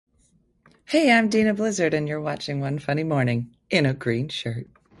Hey, I'm Dina Blizzard, and you're watching One Funny Morning in a green shirt.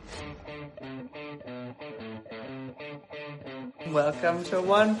 Welcome to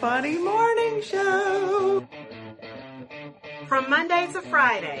One Funny Morning Show. From Monday to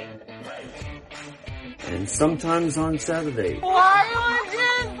Friday. And sometimes on Saturday. Why would you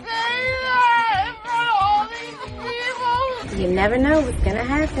say that in front of all these people? You never know what's gonna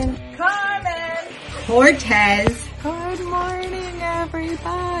happen. Carmen! Cortez. Good morning,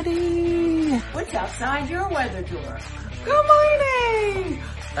 everybody. What's outside your weather door? Good morning.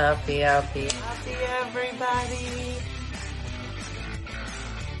 Uppy, everybody.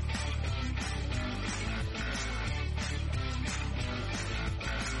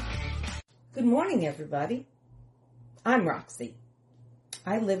 Good morning, everybody. I'm Roxy.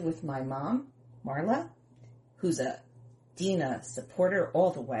 I live with my mom, Marla, who's a Dina supporter all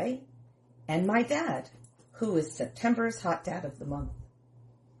the way, and my dad, who is September's Hot Dad of the Month.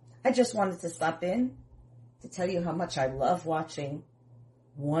 I just wanted to stop in to tell you how much I love watching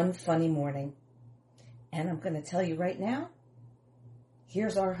One Funny Morning. And I'm going to tell you right now,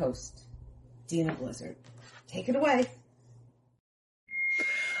 here's our host, Dina Blizzard. Take it away.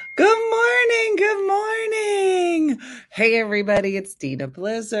 Good morning. Hey, everybody, it's Dina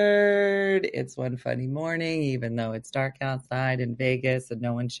Blizzard. It's One Funny Morning, even though it's dark outside in Vegas and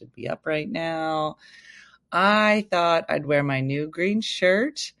no one should be up right now. I thought I'd wear my new green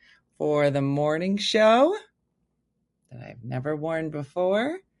shirt for the morning show that I've never worn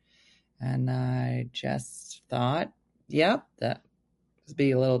before. And I just thought, yep, that would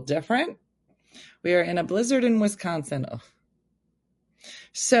be a little different. We are in a blizzard in Wisconsin. Oh.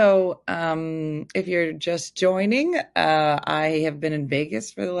 So if you're just joining, I have been in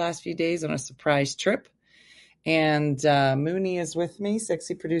Vegas for the last few days on a surprise trip. And Mooney is with me,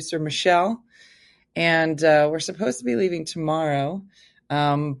 sexy producer Michelle. And we're supposed to be leaving tomorrow,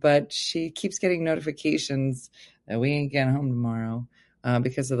 but she keeps getting notifications that we ain't getting home tomorrow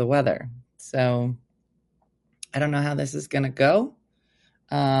because of the weather. So I don't know how this is going to go.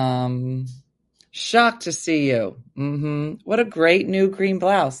 Shocked to see you. What a great new green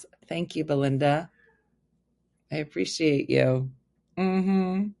blouse. Thank you, Belinda. I appreciate you.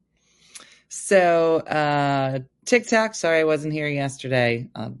 So TikTok, sorry I wasn't here yesterday.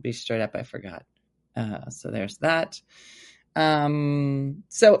 I'll be straight up, I forgot. So there's that.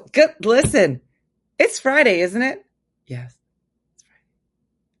 So good. Listen, it's Friday, isn't it? Yes, it's Friday.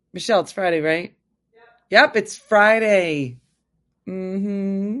 Michelle, it's Friday, right? Yep, it's Friday.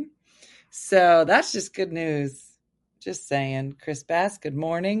 So that's just good news. Just saying. Chris Bass, good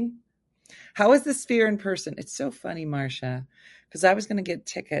morning. How is the Sphere in person? It's so funny, Marcia, because I was going to get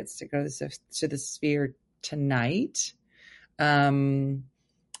tickets to go to the Sphere tonight.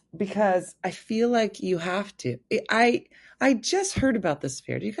 Because I feel like you have to. I just heard about the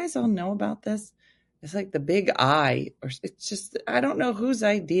Sphere. Do you guys all know about this? It's like the big eye, or it's just, I don't know whose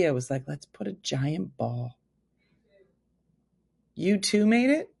idea was like, let's put a giant ball. You too made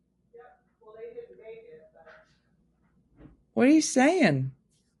it? Yeah, well, they didn't make it, but What are you saying?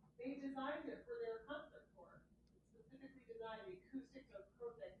 they designed it for their concert tour. Specifically designed the acoustics of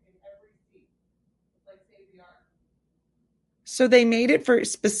Prozac in every seat. It's like Save the Art. So they made it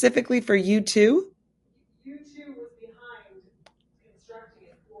specifically for you too? U2 was behind constructing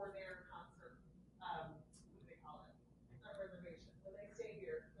it for their concert, what do they call it? Not reservation. When they stay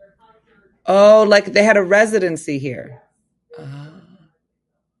here, their concert. Oh, like they had a residency here.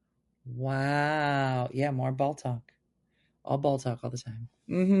 Wow. Yeah, more ball talk. All ball talk all the time.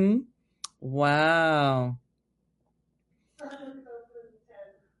 Wow.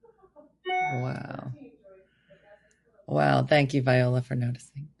 Wow. Thank you, Viola, for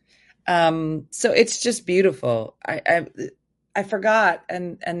noticing. So it's just beautiful. I forgot,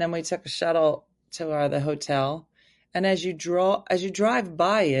 and then we took a shuttle to the hotel, and as you drive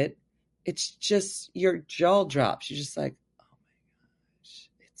by it, it's just your jaw drops. You're just like, oh my gosh,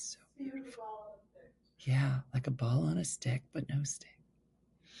 it's so beautiful. Yeah, like a ball on a stick, but no stick.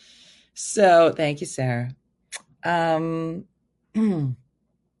 So thank you, Sarah. My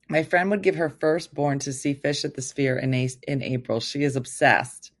friend would give her firstborn to see fish at the Sphere in April. She is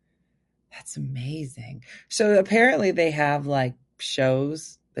obsessed. That's amazing. So apparently they have like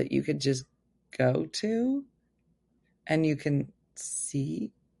shows that you could just go to and you can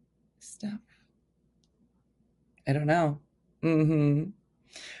see stuff. I don't know.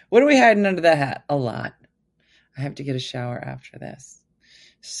 What are we hiding under the hat? A lot. I have to get a shower after this.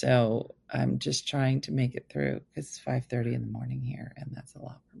 So I'm just trying to make it through because it's 5:30 in the morning here, and that's a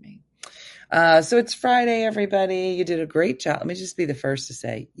lot for me. So it's Friday, everybody. You did a great job. Let me just be the first to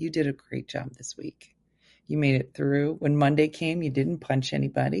say, you did a great job this week. You made it through. When Monday came, you didn't punch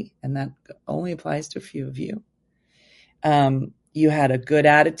anybody, and that only applies to a few of you. You had a good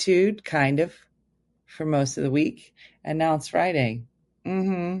attitude, kind of, for most of the week, and now it's Friday.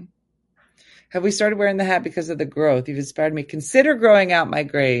 Have we started wearing the hat because of the growth? You've inspired me. Consider growing out my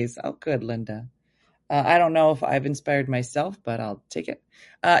grays. Oh, good, Linda. I don't know if I've inspired myself, but I'll take it.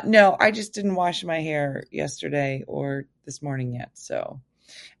 No, I just didn't wash my hair yesterday or this morning yet. So,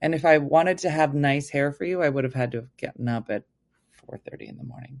 and if I wanted to have nice hair for you, I would have had to have gotten up at 4:30 in the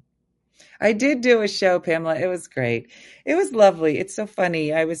morning. I did do a show, Pamela. It was great. It was lovely. It's so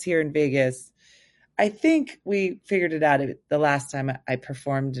funny. I was here in Vegas. I think we figured it out. The last time I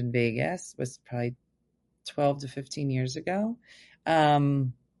performed in Vegas was probably 12 to 15 years ago.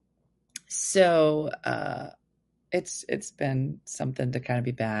 So it's been something to kind of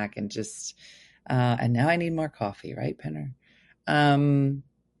be back and just, and now I need more coffee, right, Penner?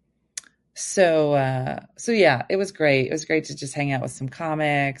 So yeah, it was great. It was great to just hang out with some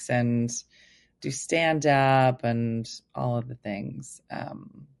comics and do stand up and all of the things.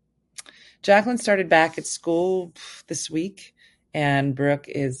 Jacqueline started back at school this week, and Brooke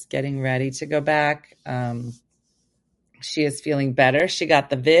is getting ready to go back. She is feeling better. She got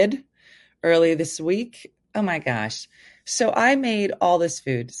the vid early this week. Oh my gosh. So I made all this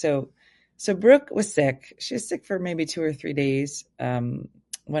food. So Brooke was sick. She was sick for maybe 2 or 3 days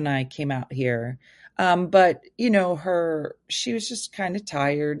when I came out here. But she was just kind of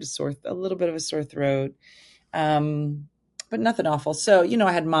tired, a little bit of a sore throat. But nothing awful. So,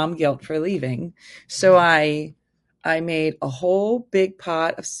 I had mom guilt for leaving. So I made a whole big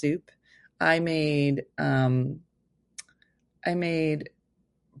pot of soup. I made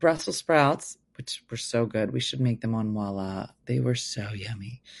Brussels sprouts, which were so good. We should make them on Voila. They were so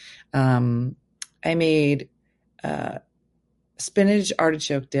yummy. I made spinach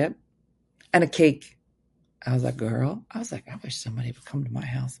artichoke dip and a cake. I was like, I wish somebody would come to my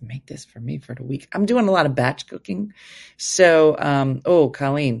house and make this for me for the week. I'm doing a lot of batch cooking. So,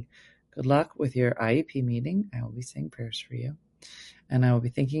 Colleen, good luck with your IEP meeting. I will be saying prayers for you. And I will be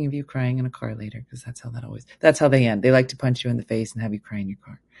thinking of you crying in a car later, because that's how they end. They like to punch you in the face and have you cry in your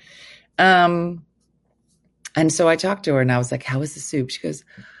car. And so I talked to her and I was like, how was the soup? She goes,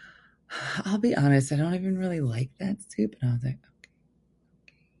 I'll be honest, I don't even really like that soup. And I was like,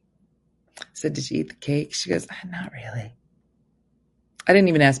 I said, did you eat the cake? She goes, not really. I didn't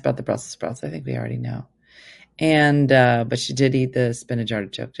even ask about the Brussels sprouts. I think we already know. And, but she did eat the spinach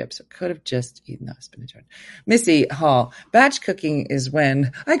artichoke dip. So could have just eaten the spinach artichoke. Missy Hall, batch cooking is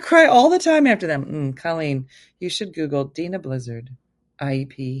when I cry all the time after them. Colleen, you should Google Dina Blizzard,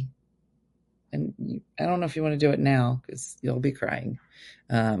 IEP. And I don't know if you want to do it now because you'll be crying.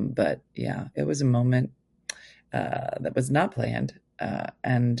 But yeah, it was a moment, that was not planned.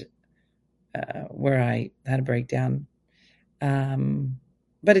 And where I had a breakdown.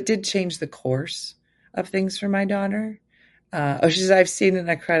 But it did change the course of things for my daughter. She says, I've seen it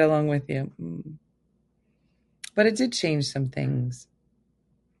and I cried along with you. But it did change some things.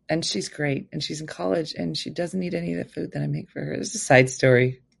 And she's great. And she's in college and she doesn't eat any of the food that I make for her. It's a side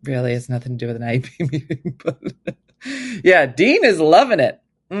story. Really has nothing to do with an IEP meeting. But yeah, Dean is loving it.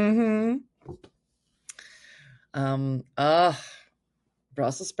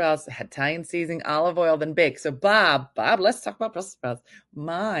 Brussels sprouts, Italian seasoning, olive oil, then bake. So Bob, let's talk about Brussels sprouts.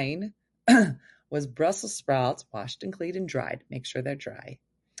 Mine was Brussels sprouts, washed and cleaned and dried. Make sure they're dry.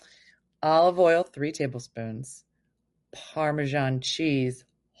 Olive oil, 3 tablespoons. Parmesan cheese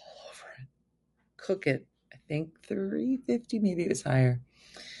all over it. Cook it, I think 350, maybe it was higher.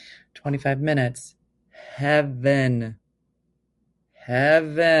 25 minutes. Heaven.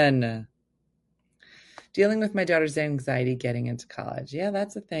 Dealing with my daughter's anxiety getting into college. Yeah,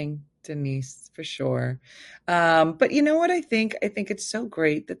 that's a thing, Denise, for sure. But you know what I think? I think it's so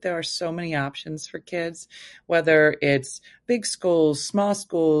great that there are so many options for kids, whether it's big schools, small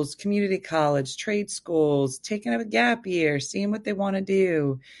schools, community college, trade schools, taking a gap year, seeing what they want to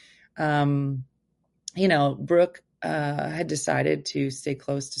do. Brooke had decided to stay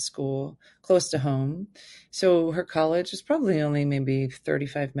close to school, close to home. So her college was probably only maybe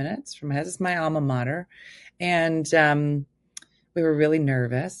 35 minutes from us. It's my alma mater. And we were really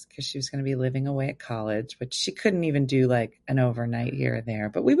nervous because she was going to be living away at college, but she couldn't even do like an overnight here or there.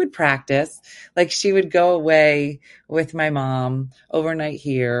 But we would practice. Like she would go away with my mom overnight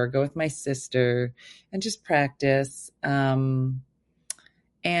here, or go with my sister and just practice.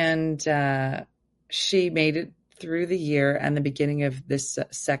 She made it through the year and the beginning of this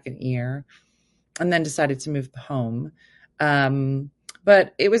second year, and then decided to move home.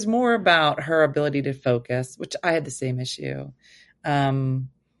 But it was more about her ability to focus, which I had the same issue. I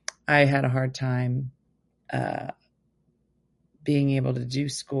had a hard time being able to do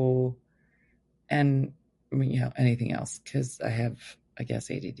school and, anything else, because I have, I guess,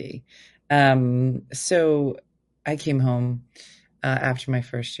 ADD. So I came home after my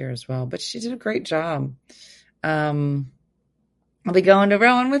first year as well, but she did a great job. I'll be going to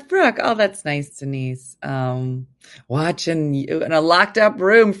Rowan with Brooke. Oh, that's nice, Denise. Watching you in a locked up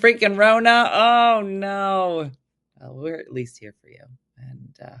room, freaking Rona. Oh, no. Well, we're at least here for you,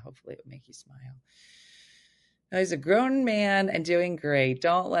 and hopefully it will make you smile. No, he's a grown man and doing great.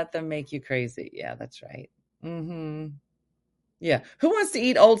 Don't let them make you crazy. Yeah, that's right. Yeah. Who wants to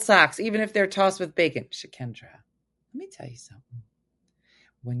eat old socks, even if they're tossed with bacon? Shakendra, let me tell you something.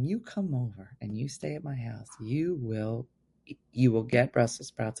 When you come over and you stay at my house, you will get Brussels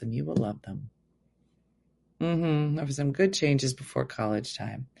sprouts and you will love them. There were some good changes before college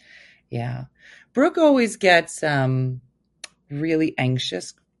time. Yeah. Brooke always gets really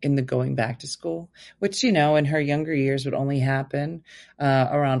anxious in the going back to school, which, in her younger years would only happen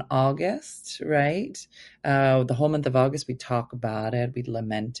around August, right? The whole month of August, we'd talk about it. We'd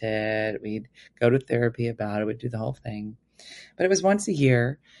lament it. We'd go to therapy about it. We'd do the whole thing. But it was once a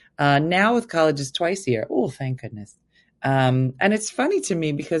year. Now with college, it's twice a year. Oh, thank goodness. And it's funny to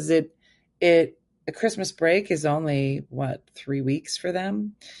me because a Christmas break is only 3 weeks for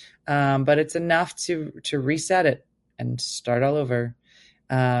them. But it's enough to reset it and start all over.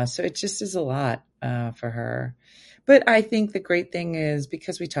 So it just is a lot for her. But I think the great thing is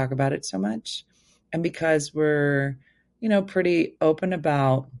because we talk about it so much and because we're, pretty open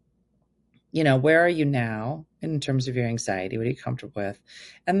about, where are you now in terms of your anxiety? What are you comfortable with?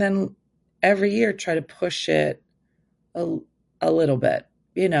 And then every year try to push it a little bit,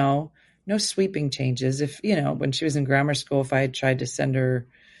 no sweeping changes. If, when she was in grammar school, if I had tried to send her,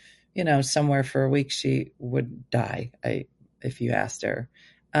 somewhere for a week, she would die if you asked her.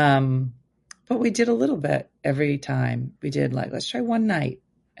 But we did a little bit every time. We did let's try one night.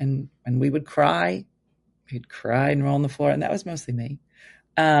 And we would cry. We'd cry and roll on the floor. And that was mostly me.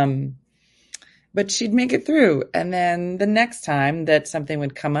 But she'd make it through. And then the next time that something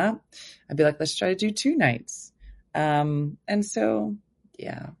would come up, I'd be like, let's try to do 2 nights. And so,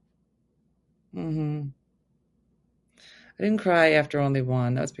 yeah. I didn't cry after only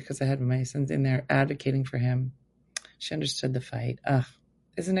one. That was because I had my sons in there advocating for him. She understood the fight. Ugh,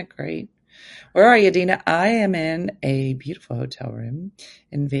 isn't it great? Where are you, Dina? I am in a beautiful hotel room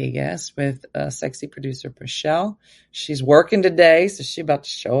in Vegas with a sexy producer, Michelle. She's working today, so she's about to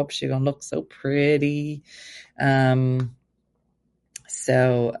show up. She's going to look so pretty. We're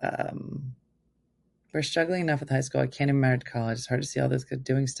struggling enough with high school. I can't even marry to college. It's hard to see all those kids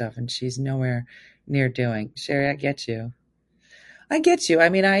doing stuff, and she's nowhere near doing. Sherry, I get you. I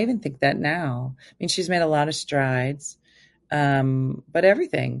mean, I even think that now. I mean, she's made a lot of strides. But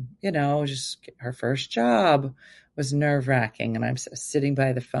everything, just her first job was nerve-wracking, and I'm sitting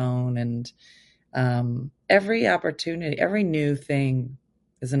by the phone, and every opportunity, every new thing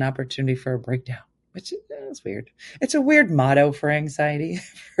is an opportunity for a breakdown, which is weird. It's a weird motto for anxiety,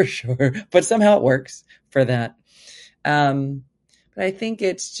 for sure, but somehow it works for that. But I think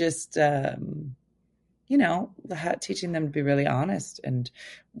it's just, teaching them to be really honest, and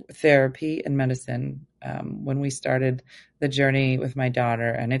therapy and medicine. When we started the journey with my daughter,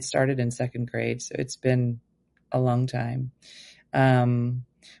 and it started in 2nd grade, so it's been a long time.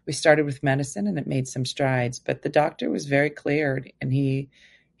 We started with medicine, and it made some strides, but the doctor was very clear, and he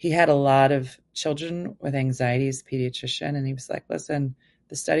had a lot of children with anxiety as a pediatrician, and he was like, listen,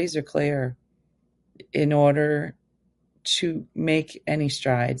 the studies are clear. In order to make any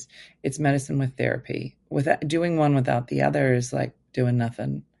strides, it's medicine with therapy. Doing one without the other is like doing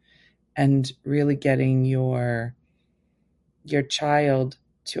nothing. And really getting your child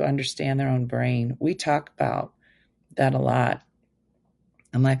to understand their own brain. We talk about that a lot.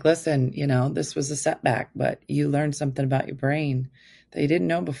 I'm like, listen, this was a setback, but you learned something about your brain that you didn't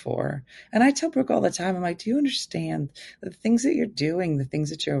know before. And I tell Brooke all the time, I'm like, do you understand the things that you're doing, the things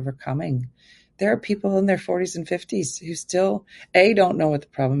that you're overcoming? There are people in their 40s and 50s who still, A, don't know what the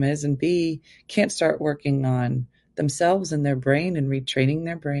problem is, and B, can't start working on themselves and their brain and retraining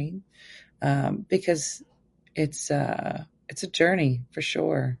their brain, because it's a journey for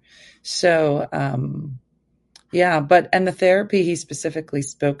sure. So, and the therapy he specifically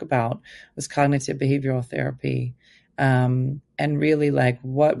spoke about was cognitive behavioral therapy, and really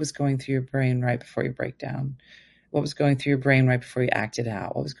what was going through your brain right before you break down. What was going through your brain right before you acted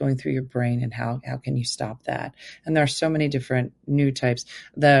out? What was going through your brain, and how can you stop that? And there are so many different new types.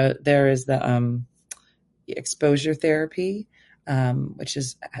 There is the exposure therapy, which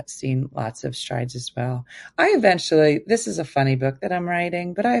has seen lots of strides as well. This is a funny book that I'm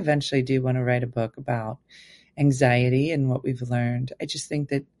writing, but I eventually do want to write a book about anxiety and what we've learned. I just think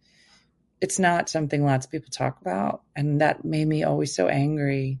that it's not something lots of people talk about. And that made me always so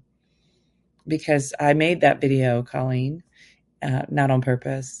angry because I made that video, Colleen, not on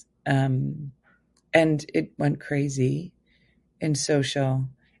purpose. And it went crazy in social.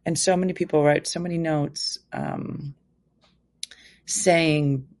 And so many people write so many notes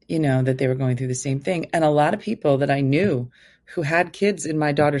saying, that they were going through the same thing. And a lot of people that I knew who had kids in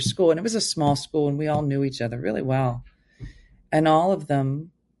my daughter's school, and it was a small school, and we all knew each other really well. And all of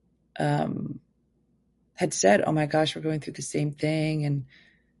them had said, oh my gosh, we're going through the same thing,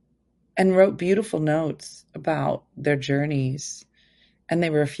 and wrote beautiful notes about their journeys. And they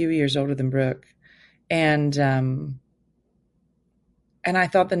were a few years older than Brooke. And I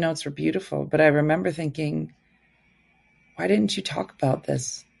thought the notes were beautiful, but I remember thinking, why didn't you talk about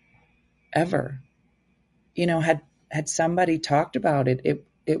this ever? Had somebody talked about it,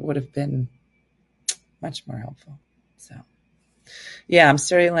 it would have been much more helpful. So, yeah, I'm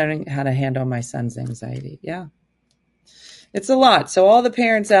still learning how to handle my son's anxiety. Yeah, it's a lot. So all the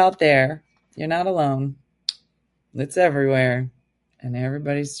parents out there, you're not alone. It's everywhere, and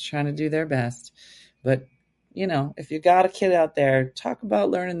everybody's trying to do their best. But, if you got a kid out there, talk about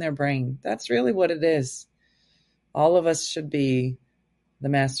learning their brain. That's really what it is. All of us should be the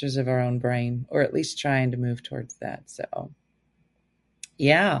masters of our own brain, or at least trying to move towards that. So,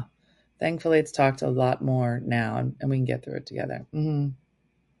 yeah, thankfully it's talked a lot more now, and we can get through it together.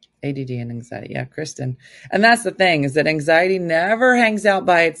 ADD and anxiety. Yeah, Kristen. And that's the thing, is that anxiety never hangs out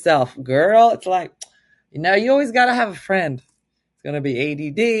by itself. Girl, it's like, you always got to have a friend. It's going to be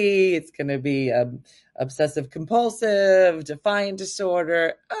ADD. It's going to be obsessive compulsive, defiant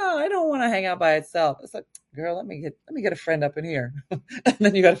disorder. Oh, I don't want to hang out by itself. It's like, girl, let me get a friend up in here. And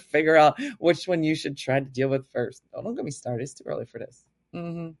then you got to figure out which one you should try to deal with first. Oh, don't get me started. It's too early for this.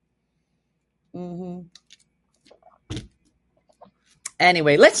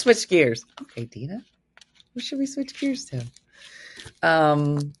 Anyway, let's switch gears. Okay, Dina, what should we switch gears to?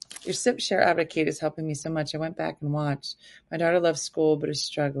 Your Sip Share Advocate is helping me so much. I went back and watched. My daughter loves school but is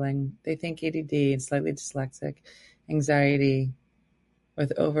struggling. They think ADD and slightly dyslexic, anxiety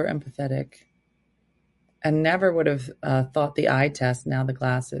with over empathetic, and never would have thought the eye test, now the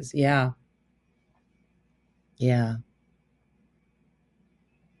glasses. Yeah.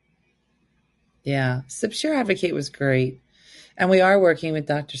 Sip Share Advocate was great. And we are working with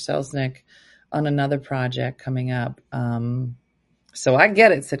Dr. Selznick on another project coming up. So I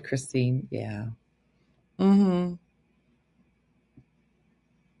get it, said Christine. Yeah.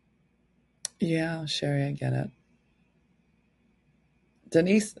 Yeah, Sherry, I get it.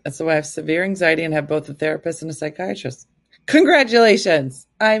 Denise, so I have severe anxiety and have both a therapist and a psychiatrist. Congratulations.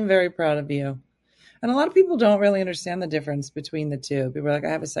 I'm very proud of you. And a lot of people don't really understand the difference between the two. People are like,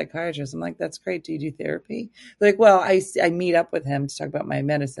 I have a psychiatrist. I'm like, that's great. Do you do therapy? They're like, well, I meet up with him to talk about my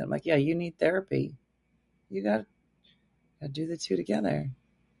medicine. I'm like, yeah, you need therapy. You got to do the two together.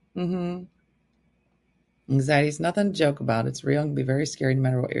 Anxiety is nothing to joke about. It's real and can be very scary no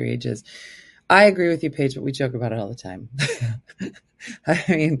matter what your age is. I agree with you, Paige, but we joke about it all the time. I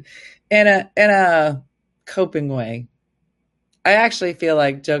mean, in a coping way. I actually feel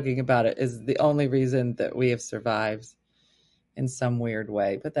like joking about it is the only reason that we have survived in some weird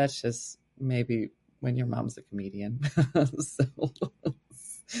way. But that's just maybe when your mom's a comedian. So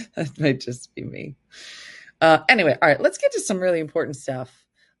that might just be me. Anyway, all right, let's get to some really important stuff,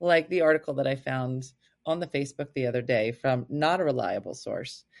 like the article that I found on the Facebook the other day from not a reliable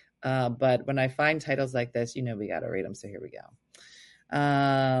source. But when I find titles like this, we got to read them. So here we go.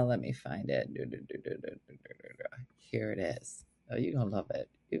 Let me find it. Here it is. Oh, you're going to love it.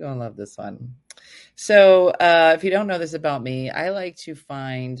 You're going to love this one. So if you don't know this about me, I like to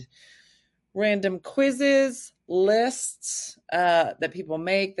find random quizzes, lists that people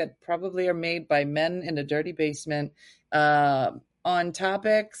make that probably are made by men in a dirty basement on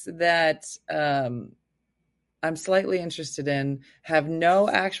topics that I'm slightly interested in, have no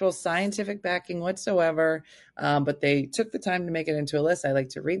actual scientific backing whatsoever, but they took the time to make it into a list. I like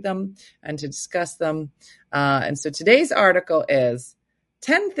to read them and to discuss them. And so today's article is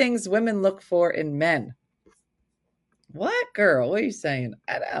 10 things women look for in men. What, girl? What are you saying?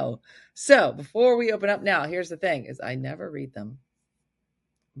 I know. So before we open up now, here's the thing, is I never read them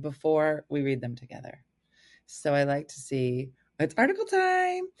before we read them together. So I like to see, it's article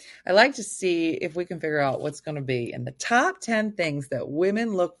time. I like to see if we can figure out what's going to be in the top 10 things that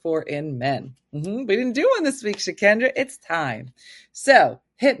women look for in men. We didn't do one this week, Shakendra. It's time. So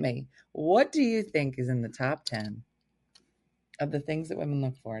hit me. What do you think is in the top 10 of the things that women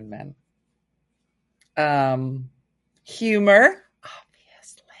look for in men. Humor,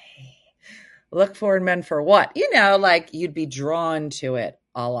 obviously. Look for in men for what? Like you'd be drawn to it,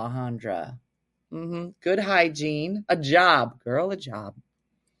 Alejandra. Good hygiene, a job, girl, a job.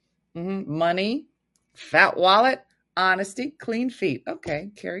 Money, fat wallet, honesty, clean feet.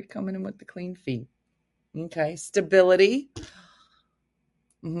 Okay, Carrie coming in with the clean feet. Okay, stability,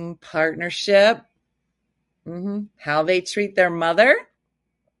 partnership, how they treat their mother.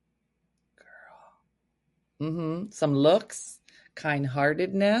 Girl. Some looks,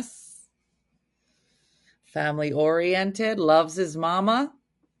 kind-heartedness, family-oriented, loves his mama,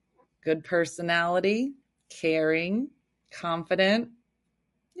 good personality, caring, confident.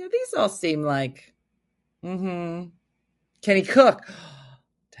 These all seem like, can he cook?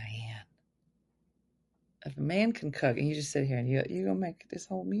 Diane. If a man can cook and you just sit here and you gonna make this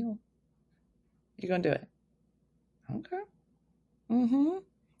whole meal, you're gonna do it. Okay.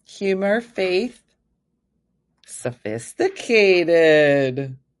 Humor, faith,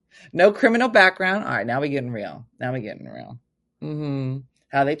 sophisticated, no criminal background. All right, now we're getting real.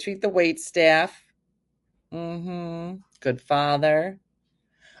 How they treat the wait staff. Good father.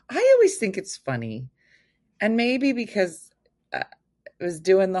 I always think it's funny, and maybe because I was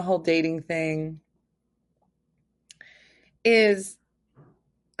doing the whole dating thing, is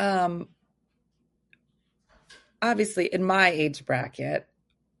obviously in my age bracket,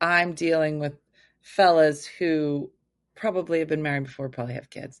 I'm dealing with fellas who probably have been married before, probably have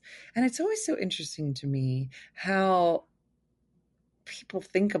kids. And it's always so interesting to me how people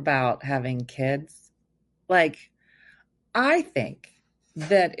think about having kids. Like, I think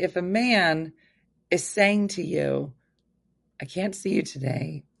that if a man is saying to you, I can't see you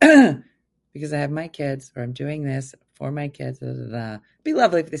today because I have my kids, or I'm doing this for my kids, it'd be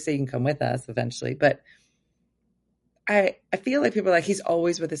lovely if they say you can come with us eventually. But I feel like people are like, he's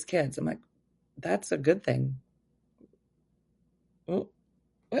always with his kids. I'm like, that's a good thing. What?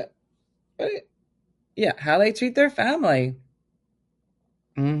 Yeah, how they treat their family.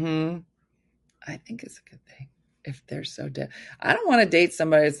 I think it's a good thing. If they're so dead, I don't want to date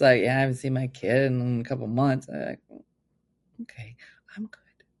somebody that's like, I haven't seen my kid in a couple months. I'm like, okay, I'm good.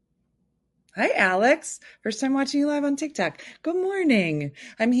 Hi, Alex. First time watching you live on TikTok. Good morning.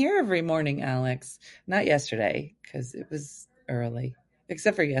 I'm here every morning, Alex. Not yesterday, because it was early.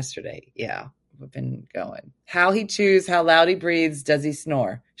 Except for yesterday. Yeah, we've been going. How he chews, how loud he breathes, does he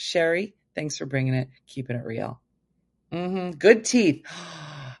snore? Sherry, thanks for bringing it, keeping it real. Good teeth.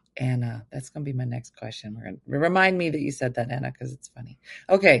 Anna, that's going to be my next question. Remind me that you said that, Anna, because it's funny.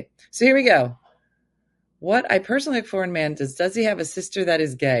 Okay, so here we go. What I personally look for in man does he have a sister that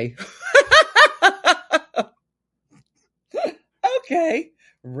is gay? Okay,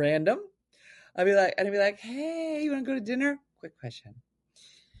 random. I'd be like, hey, you want to go to dinner? Quick question.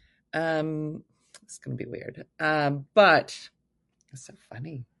 It's going to be weird. But it's so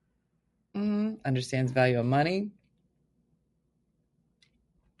funny. Understands value of money.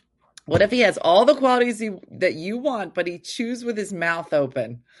 What if he has all the qualities that you want, but he chews with his mouth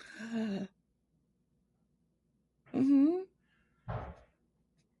open?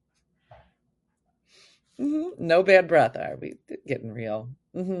 No bad breath. Are we getting real?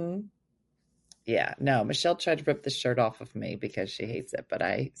 Yeah, no, Michelle tried to rip the shirt off of me because she hates it, but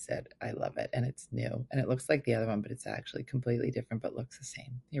I said I love it, and it's new, and it looks like the other one, but it's actually completely different, but looks the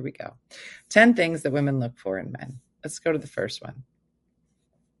same. Here we go. 10 things that women look for in men. Let's go to the first one.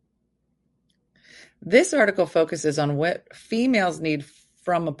 This article focuses on what females need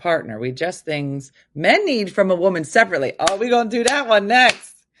from a partner. We adjust things men need from a woman separately. Oh, we're going to do that one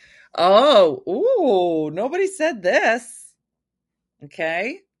next. Nobody said this.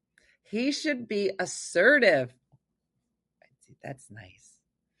 Okay. He should be assertive. That's nice.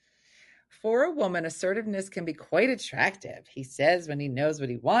 For a woman, assertiveness can be quite attractive. He says when he knows what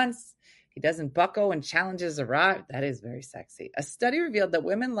he wants. He doesn't buckle when challenges arrive. That is very sexy. A study revealed that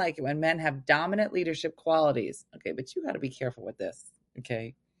women like it when men have dominant leadership qualities. Okay, but you got to be careful with this.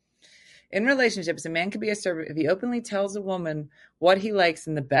 Okay. In relationships, a man can be assertive if he openly tells a woman what he likes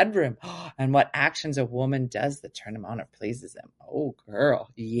in the bedroom and what actions a woman does that turn him on or pleases him. Oh,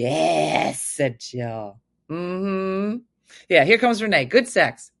 girl. Yes, said Jill. Yeah, here comes Renee. Good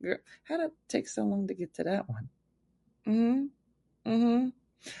sex. Girl, how did it take so long to get to that one?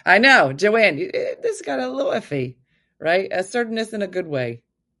 I know, Joanne, this got a little iffy, right? Assertiveness in a good way.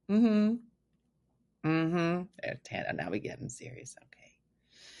 Tana, now we're getting serious. Okay.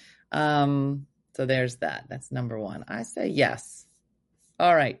 So there's that. That's number one. I say yes.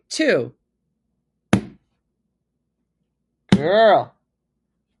 All right. 2. Girl.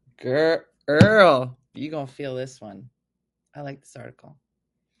 You gonna feel this one. I like this article.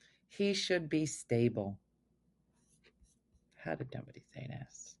 He should be stable. How did nobody say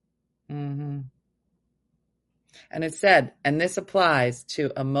this? And it said, and this applies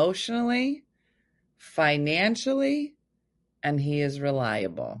to emotionally, financially, and he is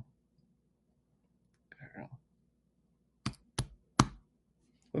reliable. Girl.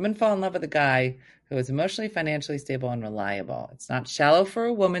 Women fall in love with a guy who is emotionally, financially stable, and reliable. It's not shallow for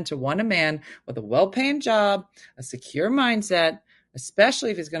a woman to want a man with a well-paying job, a secure mindset,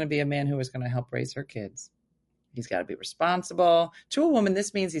 especially if he's going to be a man who is going to help raise her kids. He's got to be responsible. To a woman,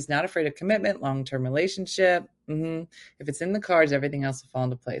 this means he's not afraid of commitment, long-term relationship. If it's in the cards, everything else will fall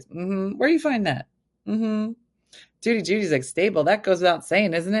into place. Where do you find that? Judy's like stable. That goes without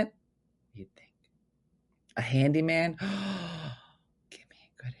saying, isn't it? You'd think. A handyman? Give me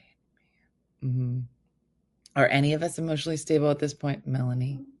a good handyman. Are any of us emotionally stable at this point,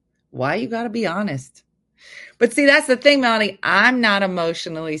 Melanie? Why you got to be honest? But see, that's the thing, Melanie. I'm not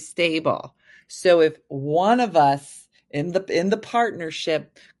emotionally stable. So if one of us in the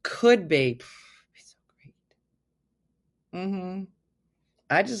partnership could be, it'd be so great.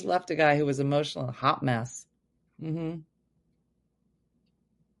 I just left a guy who was emotional, a hot mess. Oh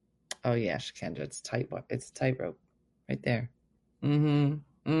yeah, Shakendra, it's tight. It's a tightrope right there.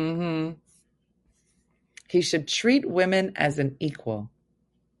 He should treat women as an equal.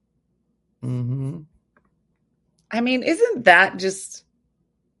 I mean, isn't that just?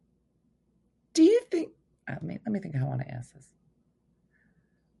 Do you think? Let me think how I want to ask this.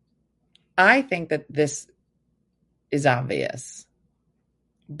 I think that this is obvious,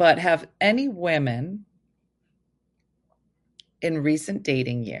 but have any women in recent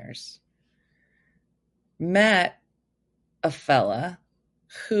dating years met a fella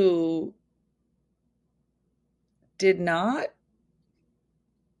who did not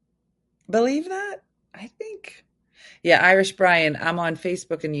believe that? I think. Yeah, Irish Brian, I'm on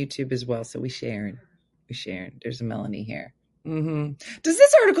Facebook and YouTube as well, so we sharing. There's a Melanie here. Does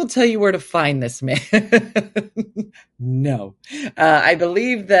this article tell you where to find this man? No. I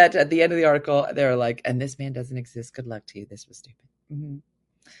believe that at the end of the article, they're like, and this man doesn't exist. Good luck to you. This was stupid.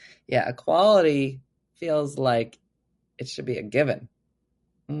 Yeah, equality feels like it should be a given.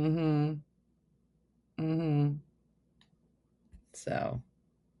 So,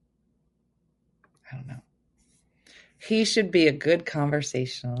 I don't know. He should be a good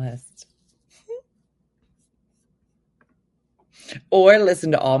conversationalist. Or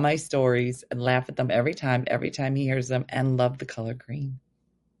listen to all my stories and laugh at them every time he hears them, and love the color green.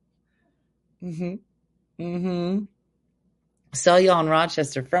 Saw y'all in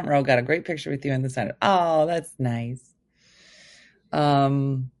Rochester, front row, got a great picture with you in the center. Oh, that's nice.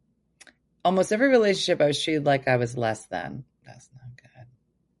 Almost every relationship I was treated like I was less than. That's not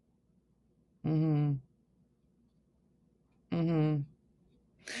good.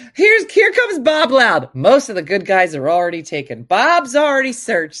 Here comes Bob Loud. Most of the good guys are already taken. Bob's already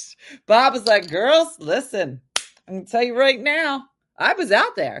searched. Bob was like, girls, listen, I'm going to tell you right now, I was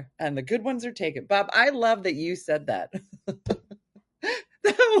out there and the good ones are taken. Bob, I love that you said that.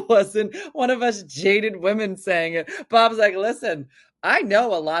 That wasn't one of us jaded women saying it. Bob's like, listen, I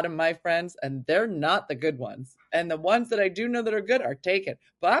know a lot of my friends and they're not the good ones. And the ones that I do know that are good are taken.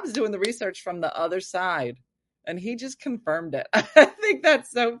 Bob's doing the research from the other side. And he just confirmed it. I think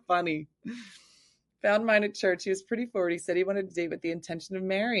that's so funny. Found mine at church. He was pretty forward. He said he wanted to date with the intention of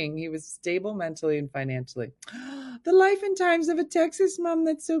marrying. He was stable mentally and financially. The life and times of a Texas mom.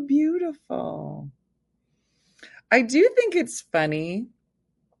 That's so beautiful. I do think it's funny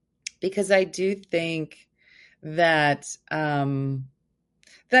because I do think that that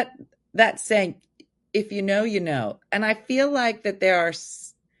saying, if you know, you know. And I feel like that there are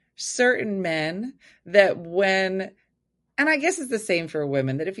certain men that when, and I guess it's the same for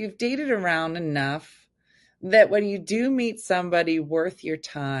women, that if you've dated around enough, that when you do meet somebody worth your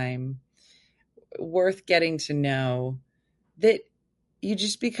time, worth getting to know, that you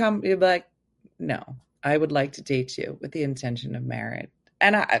just become, you're like, no, I would like to date you with the intention of marriage.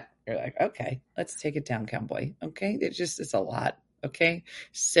 And you're like, okay, let's take it down, cowboy. Okay. It's a lot. Okay.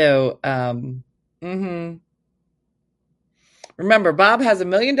 So, remember, Bob has $1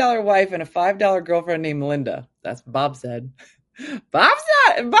 million wife and a $5 girlfriend named Linda. That's what Bob said. Bob's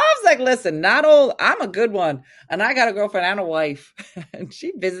like, listen, not old. I'm a good one. And I got a girlfriend and a wife. And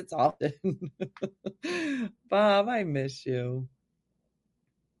she visits often. Bob, I miss you.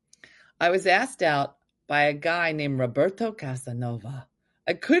 I was asked out by a guy named Roberto Casanova.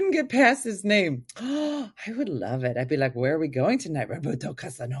 I couldn't get past his name. I would love it. I'd be like, where are we going tonight, Roberto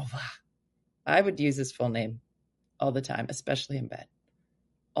Casanova? I would use his full name all the time, especially in bed.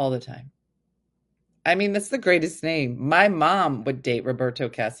 All the time. I mean, that's the greatest name. My mom would date Roberto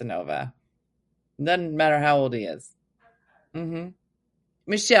Casanova. Doesn't matter how old he is. Mm-hmm.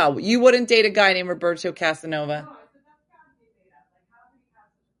 Michelle, you wouldn't date a guy named Roberto Casanova? No, I said that's gotta be made up. Like, how do you have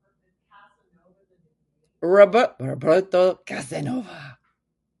such a person Casanova than his name? Roberto Casanova.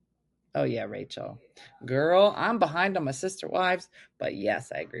 Oh, yeah, Rachel. Girl, I'm behind on my sister wives, but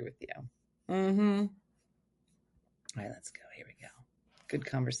yes, I agree with you. Mm-hmm. All right, let's go. Here we go. Good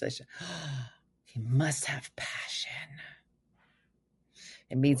conversation. He must have passion.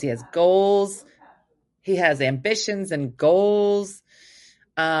 It means he has goals. He has ambitions and goals.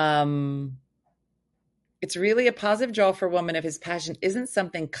 It's really a positive draw for a woman if his passion isn't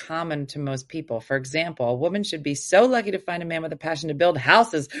something common to most people. For example, a woman should be so lucky to find a man with a passion to build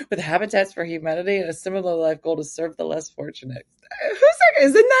houses with habitats for humanity and a similar life goal to serve the less fortunate. Who's that?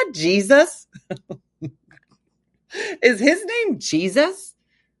 Isn't that Jesus? Is his name Jesus?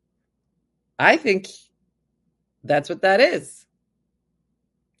 I think that's what that is.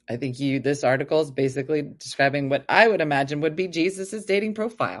 I think this article is basically describing what I would imagine would be Jesus's dating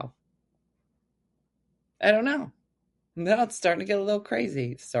profile. I don't know. Now it's starting to get a little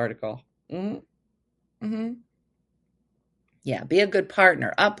crazy, this article. Mm-hmm. Mm-hmm. Yeah, be a good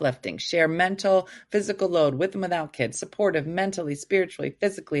partner, uplifting, share mental, physical load with and without kids, supportive mentally, spiritually,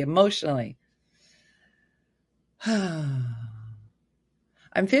 physically, emotionally.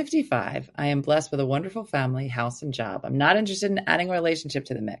 I'm 55. I am blessed with a wonderful family, house, and job. I'm not interested in adding a relationship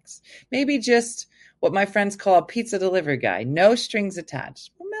to the mix. Maybe just what my friends call a pizza delivery guy. No strings attached.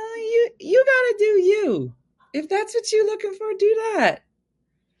 Well, Melanie, you gotta do you. If that's what you're looking for, do that.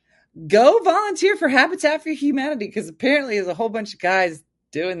 Go volunteer for Habitat for Humanity, because apparently there's a whole bunch of guys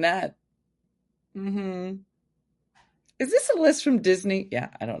doing that. Mm-hmm. Is this a list from Disney? Yeah,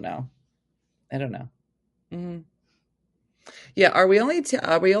 I don't know. Mm-hmm. Yeah, are we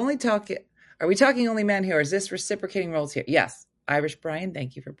talking only men here? Or is this reciprocating roles here? Yes. Irish Brian,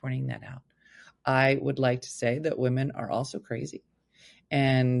 thank you for pointing that out. I would like to say that women are also crazy.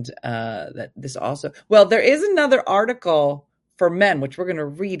 And that this also, well, there is another article for men, which we're going to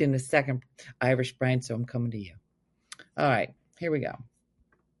read in a second, Irish Brian, so I'm coming to you. All right, here we go.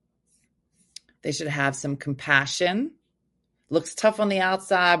 They should have some compassion. Looks tough on the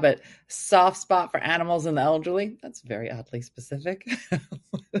outside, but soft spot for animals and the elderly. That's very oddly specific.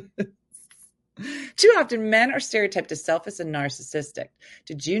 Too often, men are stereotyped as selfish and narcissistic.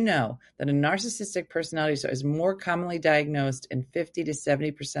 Did you know that a narcissistic personality disorder is more commonly diagnosed in 50 to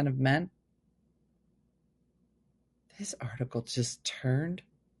 70% of men? This article just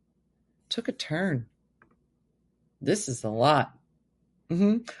took a turn. This is a lot.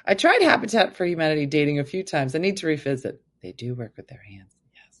 Mm-hmm. I tried Habitat for Humanity dating a few times. I need to revisit. They do work with their hands.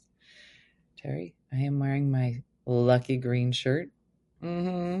 Yes. Terry, I am wearing my lucky green shirt.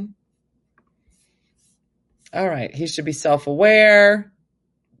 Mm-hmm. All right. He should be self-aware.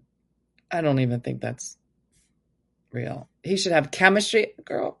 I don't even think that's real. He should have chemistry.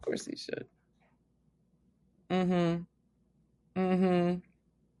 Girl, of course he should. Mm-hmm. Mm-hmm.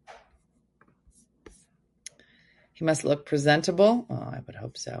 He must look presentable. Oh, I would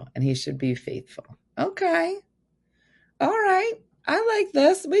hope so. And he should be faithful. Okay. All right. I like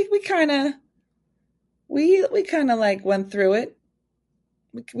this. We kind of like went through it.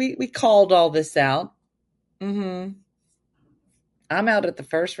 We called all this out. Mm-hmm. I'm out at the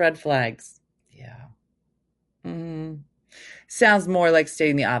first red flags. Yeah. Mm-hmm. Sounds more like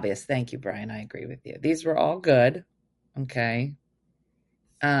stating the obvious. Thank you, Brian. I agree with you. These were all good. Okay.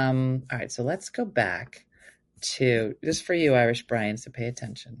 All right. So let's go back to, just for you, Irish Brian, so pay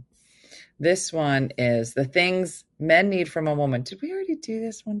attention. This one is the things men need from a woman. Did we already do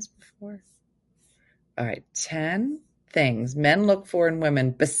this once before? All right. 10 things men look for in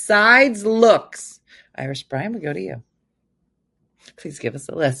women besides looks. Irish Brian, we go to you. Please give us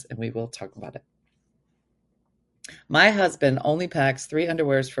a list and we will talk about it. My husband only packs 3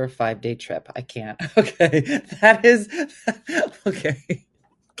 underwears for a 5-day trip. I can't. Okay. That is, okay.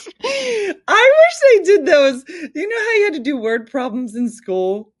 I wish they did those. You know how you had to do word problems in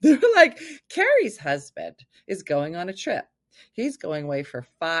school? They were like, Carrie's husband is going on a trip. He's going away for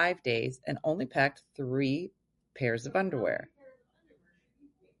 5 days and only packed 3 pairs of underwear.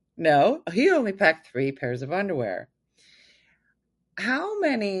 No, he only packed 3 pairs of underwear. How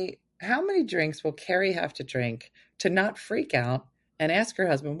many drinks will Carrie have to drink to not freak out and ask her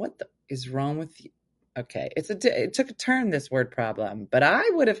husband, what is wrong with you? Okay, it took a turn, this word problem, but I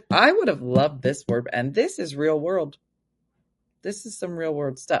would have loved this word, and this is real world. This is some real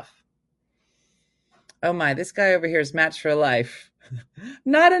world stuff. Oh my, this guy over here is matched for life.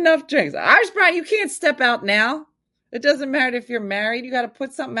 Not enough drinks. Irish Brian, you can't step out now. It doesn't matter if you're married. You got to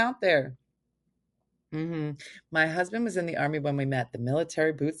put something out there. My husband was in the Army when we met. The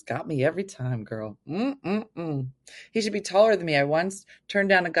military boots got me every time, girl. He should be taller than me. I once turned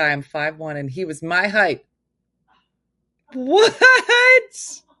down a guy. I'm 5'1", and he was my height. What?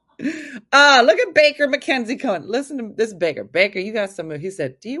 Look at Baker McKenzie coming. Listen to this, Baker. Baker, you got some. He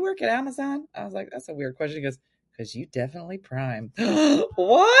said, "Do you work at Amazon?" I was like, "That's a weird question." He goes, "Because you definitely Prime."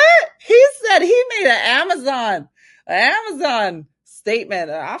 What? He said he made an Amazon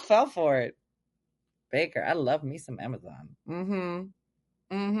statement. I fell for it. Baker, I love me some Amazon.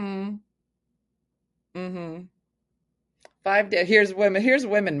 5 day. Here's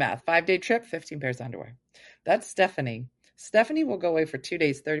women math. 5-day trip, 15 pairs of underwear. That's Stephanie. Stephanie will go away for 2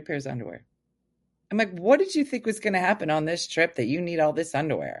 days, 30 pairs of underwear. I'm like, what did you think was going to happen on this trip that you need all this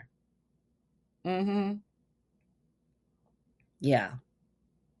underwear? Yeah.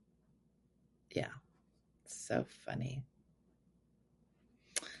 So funny.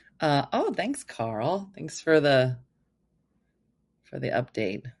 Thanks, Carl. Thanks for the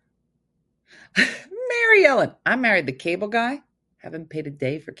update. Mary Ellen, I married the cable guy. Haven't paid a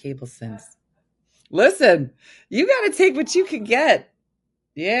day for cable since. Listen, you got to take what you can get.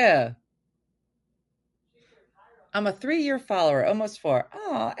 Yeah. I'm a 3-year follower, almost 4.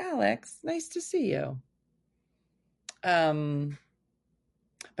 Oh, Alex, nice to see you. My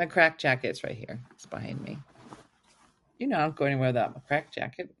crack jacket's right here. It's behind me. You know I don't go anywhere without my crack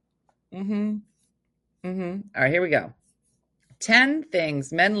jacket. All right, here we go. 10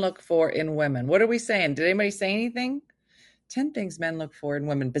 things men look for in women. What are we saying? Did anybody say anything? 10 things men look for in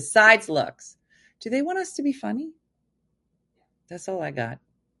women besides looks. Do they want us to be funny? That's all I got.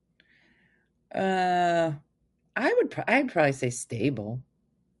 I'd probably say stable.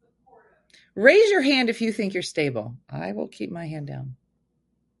 Raise your hand if you think you're stable. I will keep my hand down.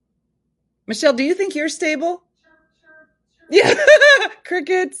 Michelle, do you think you're stable? Sure. Yeah.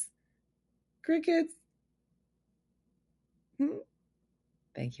 Crickets.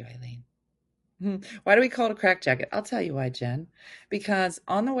 Thank you, Eileen. Why do we call it a crack jacket? I'll tell you why, Jen. Because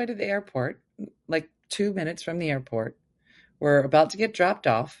on the way to the airport, like 2 minutes from the airport, we're about to get dropped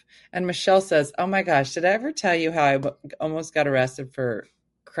off, and Michelle says, "Oh my gosh, did I ever tell you how I almost got arrested for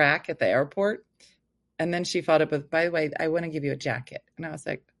crack at the airport?" And then she followed up with, "By the way, I want to give you a jacket." And I was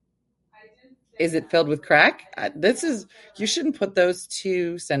like, "Is it filled with crack?" You shouldn't put those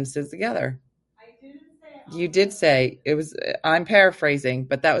two sentences together. You did say it was, I'm paraphrasing,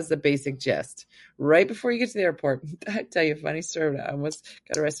 but that was the basic gist. Right before you get to the airport, I tell you a funny story. I almost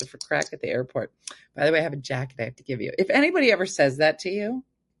got arrested for crack at the airport. By the way, I have a jacket I have to give you. If anybody ever says that to you,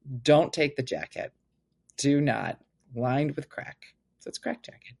 don't take the jacket. Do not. Lined with crack. So it's a crack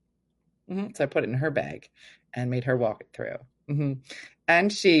jacket. So I put it in her bag and made her walk it through. And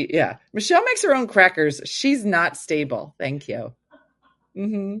Michelle makes her own crackers. She's not stable. Thank you. Maybe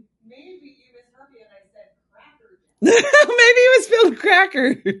you misheard me and I said crackers. Maybe it was filled with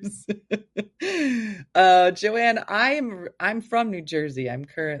crackers. Joanne, I'm from New Jersey. I'm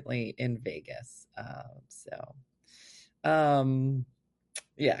currently in Vegas.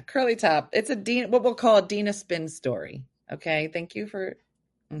 Curly top. It's what we'll call a Dina spin story. Okay, thank you for.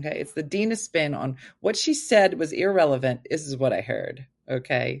 Okay, it's the Dina spin on what she said was irrelevant. This is what I heard.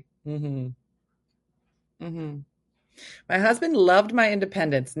 Okay. My husband loved my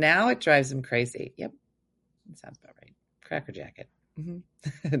independence. Now it drives him crazy. Yep. That sounds about right. Cracker jacket.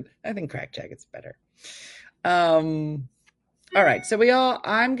 I think crack jacket's better. All right. So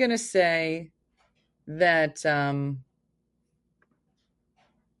I'm going to say that,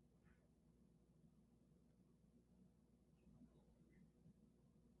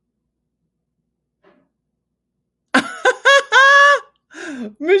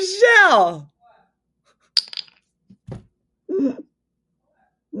 Michelle.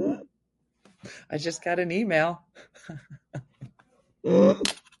 I just got an email.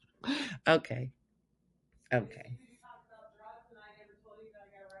 Okay.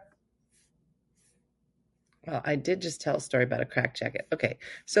 Well, I did just tell a story about a crack jacket. Okay.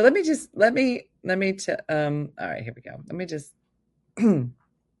 So let me all right, here we go. Let me just,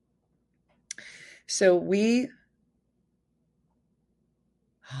 so we,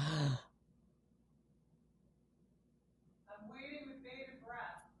 I'm waiting with bated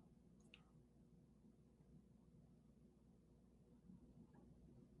breath.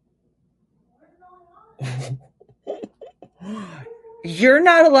 What is going on? You're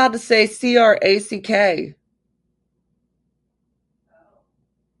not allowed to say CRACK.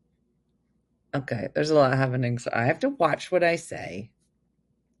 Okay, there's a lot happening, so I have to watch what I say.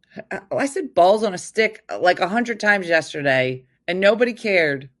 I said balls on a stick like 100 times yesterday, and nobody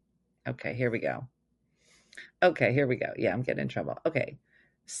cared. Okay, here we go. Yeah, I'm getting in trouble. Okay,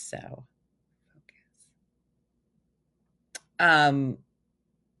 so focus.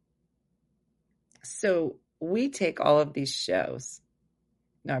 So we take all of these shows.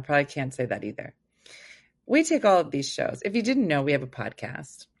 No, I probably can't say that either. We take all of these shows. If you didn't know, we have a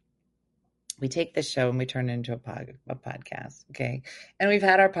podcast. We take this show and we turn it into a podcast. Okay. And we've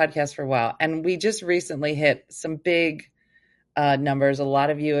had our podcast for a while. And we just recently hit some big numbers. A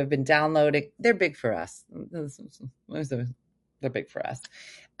lot of you have been downloading. They're big for us. They're big for us.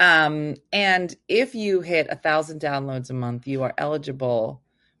 And if you hit 1,000 downloads a month, you are eligible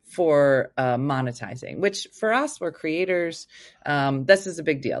for monetizing, which for us, we're creators. This is a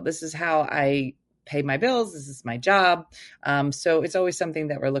big deal. This is how I pay my bills. This is my job. So it's always something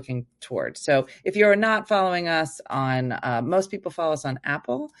that we're looking towards. So if you're not following us on, most people follow us on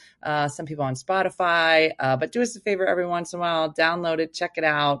Apple, some people on Spotify, but do us a favor every once in a while, download it, check it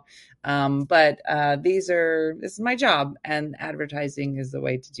out. But this is my job, and advertising is the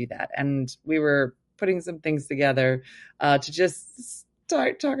way to do that. And we were putting some things together to just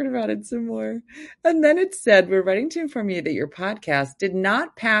start talking about it some more. And then it said, we're writing to inform you that your podcast did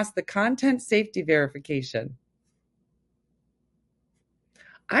not pass the content safety verification.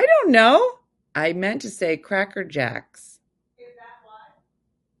 I don't know. I meant to say Cracker Jacks. Is that why?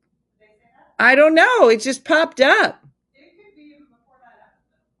 Did they say that? I don't know. It just popped up. It could be even before that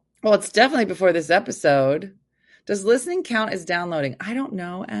episode. Well, it's definitely before this episode. Does listening count as downloading? I don't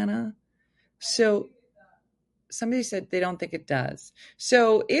know, Anna. So somebody said they don't think it does.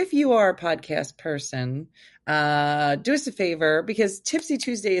 So if you are a podcast person, do us a favor, because Tipsy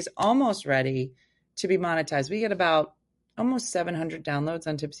Tuesday is almost ready to be monetized. We get about almost 700 downloads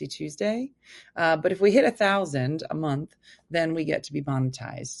on Tipsy Tuesday. But if we hit 1,000 a month, then we get to be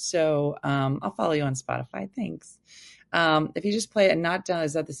monetized. So I'll follow you on Spotify. Thanks. If you just play it and not download,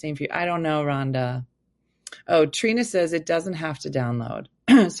 is that the same for you? I don't know, Rhonda. Oh, Trina says it doesn't have to download.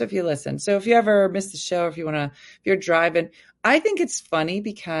 So if you listen, so if you ever miss the show, if you're driving, I think it's funny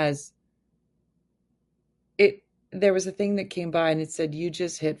because there was a thing that came by and it said, you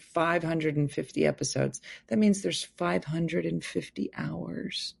just hit 550 episodes. That means there's 550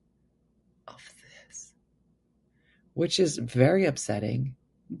 hours of this, which is very upsetting,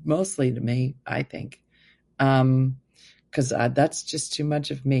 mostly to me, I think. Cause that's just too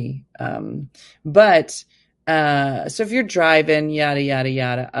much of me. So if you're driving, yada, yada,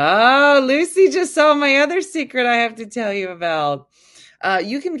 yada. Oh, Lucy just saw my other secret I have to tell you about.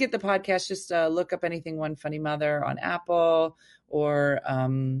 You can get the podcast. Just look up anything One Funny Mother on Apple or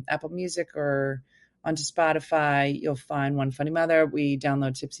Apple Music or onto Spotify. You'll find One Funny Mother. We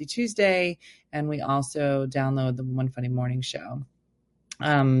download Tipsy Tuesday, and we also download the One Funny Morning Show.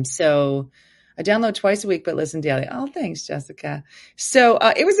 So I download twice a week, but listen daily. Oh, thanks, Jessica. So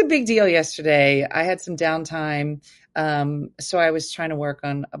it was a big deal yesterday. I had some downtime. So I was trying to work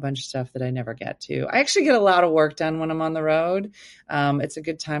on a bunch of stuff that I never get to. I actually get a lot of work done when I'm on the road. It's a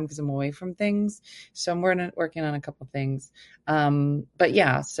good time because I'm away from things. So I'm working on a couple things. But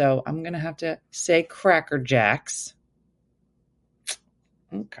yeah, so I'm going to have to say Cracker Jacks.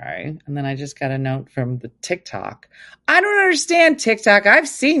 Okay. And then I just got a note from the TikTok. I don't understand TikTok. I've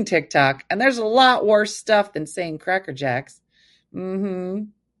seen TikTok, and there's a lot worse stuff than saying Cracker Jacks. Oh,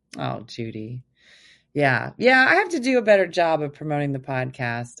 Judy. Yeah. I have to do a better job of promoting the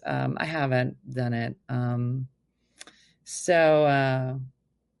podcast. I haven't done it. So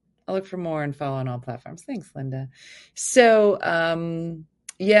I'll look for more and follow on all platforms. Thanks, Linda. So,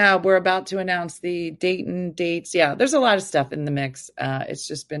 yeah, we're about to announce the Dayton dates. Yeah, there's a lot of stuff in the mix. It's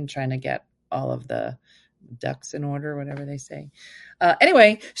just been trying to get all of the ducks in order, whatever they say.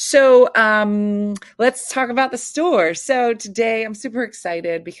 Anyway, so let's talk about the store. So today I'm super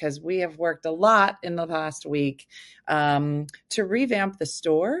excited because we have worked a lot in the past week to revamp the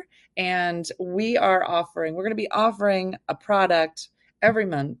store. And we're going to be offering a product every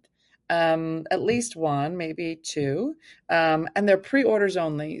month. At least one, maybe two, and they're pre-orders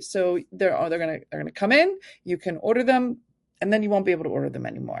only. So they're gonna come in. You can order them, and then you won't be able to order them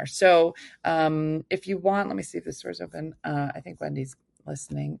anymore. So if you want, let me see if the store's open. I think Wendy's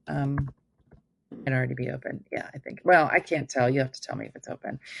listening. It'd already be open. Yeah, I think. Well, I can't tell. You have to tell me if it's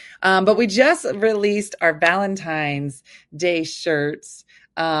open. But we just released our Valentine's Day shirts,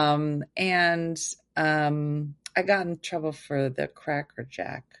 and I got in trouble for the Cracker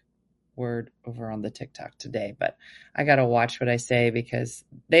Jack word over on the TikTok today, but I got to watch what I say because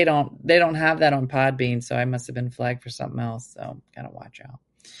they don't have that on Podbean. So I must've been flagged for something else. So got to watch out.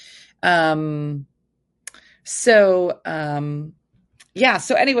 Yeah.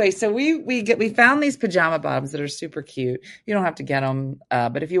 So anyway, so we found these pajama bottoms that are super cute. You don't have to get them.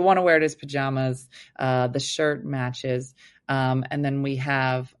 But if you want to wear it as pajamas, the shirt matches. And then we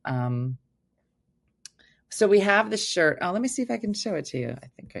have, So we have the shirt. Oh, let me see if I can show it to you. I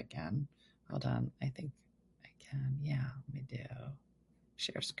think I can. Hold on. I think I can. Yeah, let me do.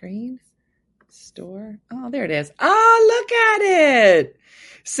 Share screen. Store. Oh, there it is. Oh, look at it.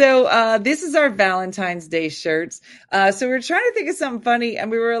 So this is our Valentine's Day shirts. So we were trying to think of something funny, and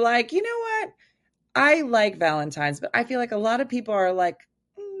we were like, you know what? I like Valentine's, but I feel like a lot of people are like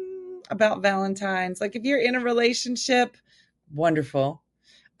about Valentine's. Like if you're in a relationship, wonderful.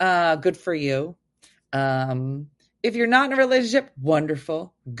 Good for you. If you're not in a relationship,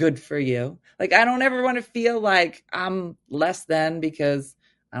 wonderful. Good for you. Like I don't ever want to feel like I'm less than because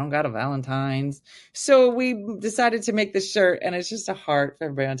I don't got a Valentine's. So we decided to make this shirt, and it's just a heart for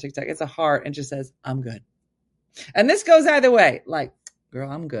everybody on TikTok. It's a heart and just says, I'm good. And this goes either way. Like, girl,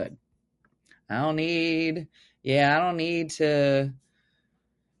 I'm good. I don't need to,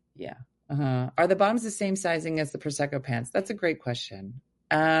 yeah. Are the bottoms the same sizing as the Prosecco pants? That's a great question.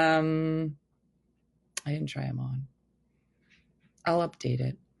 I didn't try them on. I'll update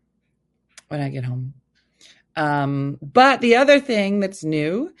it when I get home. But the other thing that's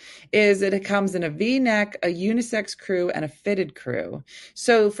new is that it comes in a V-neck, a unisex crew, and a fitted crew.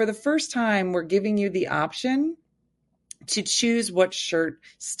 So for the first time, we're giving you the option to choose what shirt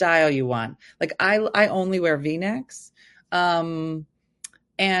style you want. Like I only wear V-necks. And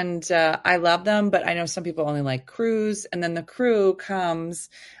I love them, but I know some people only like crews. And then the crew comes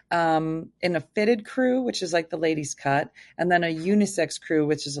in a fitted crew, which is like the ladies cut, and then a unisex crew,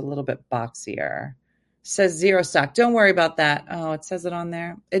 which is a little bit boxier. Says zero stock. Don't worry about that. Oh, it says it on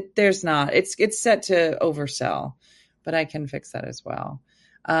there. There's not. It's set to oversell, but I can fix that as well.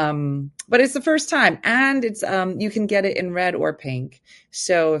 But it's the first time, and it's you can get it in red or pink.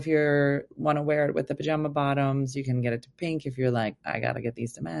 So if you want to wear it with the pajama bottoms, you can get it to pink if you're like, I gotta get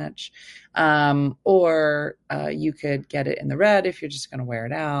these to match. Or you could get it in the red if you're just gonna wear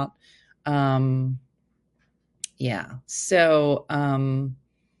it out. Yeah. So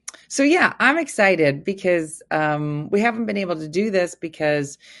yeah, I'm excited because we haven't been able to do this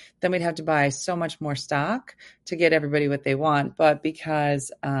because then we'd have to buy so much more stock to get everybody what they want. But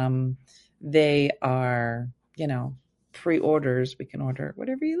because they are, pre-orders, we can order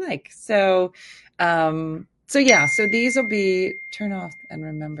whatever you like. So yeah, so these will be, turn off and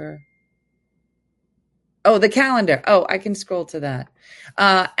remember. Oh, the calendar. Oh, I can scroll to that.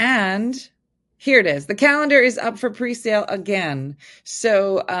 And here it is. The calendar is up for pre-sale again.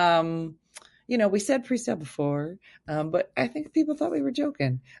 So, we said pre-sale before, but I think people thought we were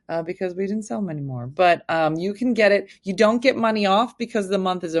joking because we didn't sell them anymore. But you can get it. You don't get money off because the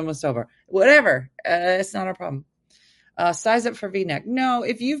month is almost over. Whatever. It's not a problem. Size up for V-neck. No,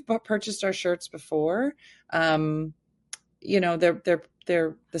 if you've purchased our shirts before, they're the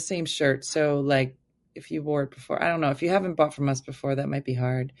same shirt. So like, if you wore it before, I don't know. If you haven't bought from us before, that might be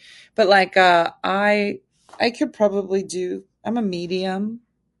hard. But like, I could probably do, I'm a medium.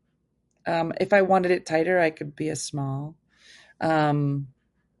 If I wanted it tighter, I could be a small.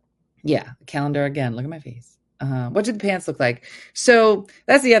 Yeah, calendar again. Look at my face. What did the pants look like? So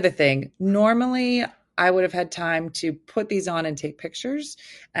that's the other thing. Normally, I would have had time to put these on and take pictures.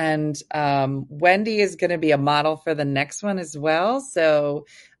 And Wendy is going to be a model for the next one as well. So,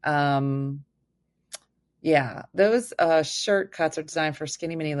 yeah, those shirt cuts are designed for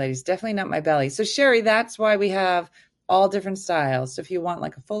skinny mini ladies. Definitely not my belly. So Sherry, that's why we have all different styles. So if you want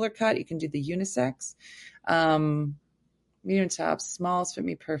like a fuller cut, you can do the unisex. Medium tops, smalls fit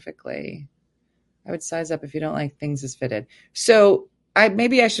me perfectly. I would size up if you don't like things as fitted. So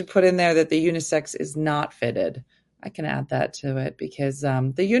maybe I should put in there that the unisex is not fitted. I can add that to it because the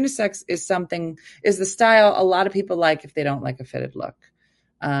unisex is the style a lot of people like if they don't like a fitted look.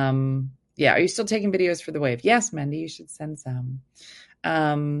 Yeah. Are you still taking videos for the wave? Yes, Mandy, you should send some.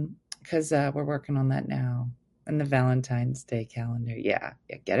 Because we're working on that now. And the Valentine's Day calendar. Yeah,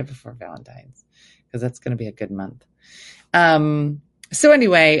 get it before Valentine's. Because that's going to be a good month. So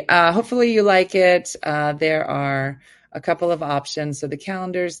anyway, hopefully you like it. There are a couple of options. So the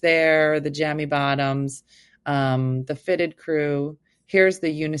calendar's there, the jammy bottoms, the fitted crew. Here's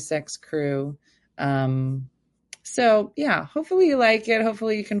the unisex crew. So yeah, hopefully you like it.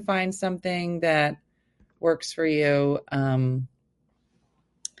 Hopefully you can find something that works for you.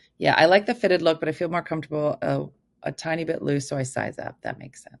 Yeah, I like the fitted look, but I feel more comfortable a tiny bit loose, so I size up. That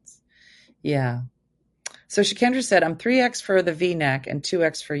makes sense. Yeah. So Shakendra said, I'm 3X for the V-neck and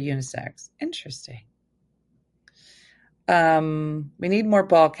 2X for unisex. Interesting. We need more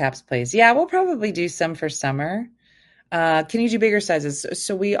ball caps, please. Yeah, we'll probably do some for summer. Can you do bigger sizes?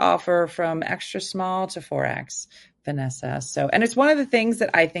 So we offer from extra small to 4X. Vanessa. So, and it's one of the things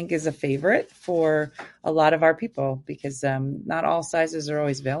that I think is a favorite for a lot of our people because not all sizes are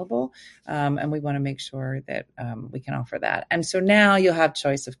always available. And we want to make sure that we can offer that. And so now you'll have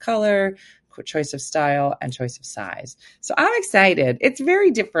choice of color, choice of style, and choice of size. So I'm excited. It's very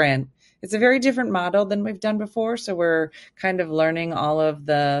different. It's a very different model than we've done before. So we're kind of learning all of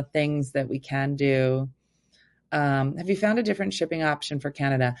the things that we can do. Have you found a different shipping option for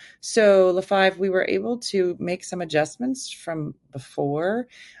Canada? So LaFive, we were able to make some adjustments from before.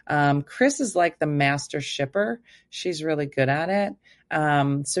 Chris is like the master shipper. She's really good at it.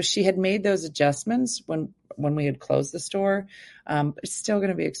 So she had made those adjustments when we had closed the store. It's still going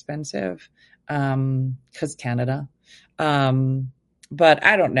to be expensive because Canada. But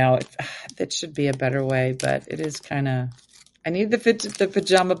I don't know. That should be a better way, but it is kind of, I need the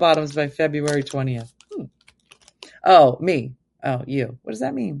pajama bottoms by February 20th. Oh, me. Oh, you. What does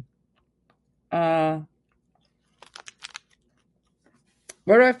that mean? Where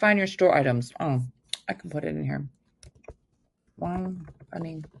do I find your store items? Oh, I can put it in here.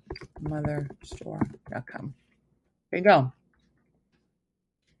 OneFunnyMotherStore.com. There you go.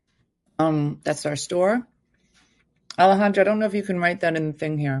 That's our store. Alejandro, I don't know if you can write that in the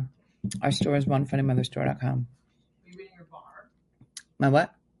thing here. Our store is OneFunnyMotherStore.com. You eating your bar? My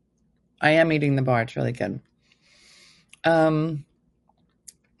what? I am eating the bar. It's really good. But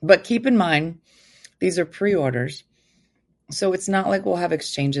keep in mind, these are pre-orders. So it's not like we'll have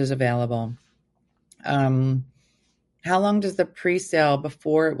exchanges available. How long does the pre-sale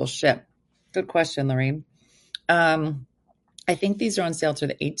before it will ship? Good question, Lorraine. I think these are on sale to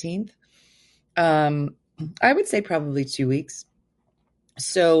the 18th. I would say probably 2 weeks.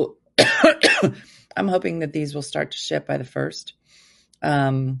 So I'm hoping that these will start to ship by the 1st.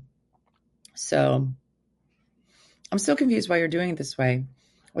 So I'm still confused why you're doing it this way.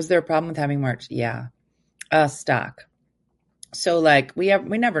 Was there a problem with having merch? Yeah. Stock. So like we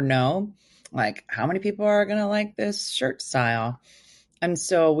never know like how many people are going to like this shirt style. And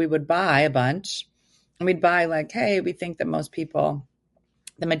so we would buy a bunch and we'd buy like, hey, we think that most people,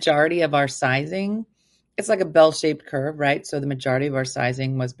 the majority of our sizing, it's like a bell-shaped curve, right? So the majority of our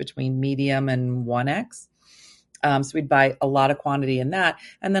sizing was between medium and 1X. So we'd buy a lot of quantity in that.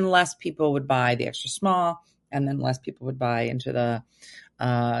 And then less people would buy the extra small. And then less people would buy into the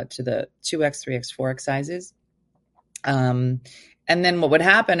to the 2X, 3X, 4X sizes. And then what would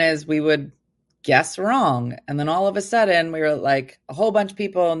happen is we would guess wrong. And then all of a sudden we were like a whole bunch of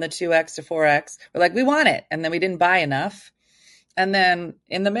people in the 2X to 4X were like, we want it. And then we didn't buy enough. And then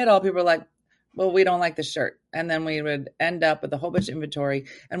in the middle, people were like, well, we don't like the shirt. And then we would end up with a whole bunch of inventory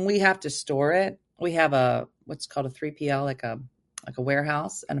and we have to store it. We have what's called a 3PL, like a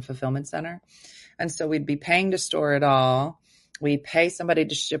warehouse and a fulfillment center. And so we'd be paying to store it all. We pay somebody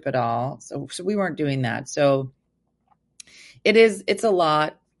to ship it all. So we weren't doing that. So it's a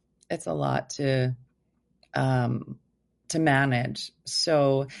lot. It's a lot to manage.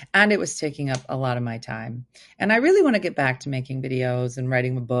 So, and it was taking up a lot of my time. And I really want to get back to making videos and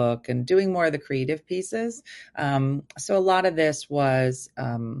writing a book and doing more of the creative pieces. So a lot of this was,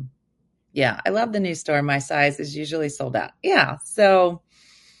 I love the new store. My size is usually sold out. Yeah. So,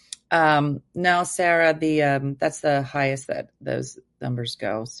 no, Sarah, that's the highest that those numbers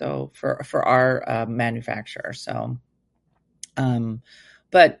go. So for our manufacturer. So,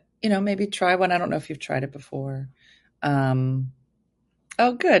 but maybe try one. I don't know if you've tried it before. Oh,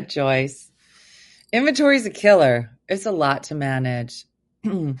 good, Joyce. Inventory is a killer. It's a lot to manage.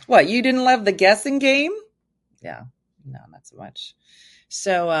 What, you didn't love the guessing game? Yeah, no, not so much.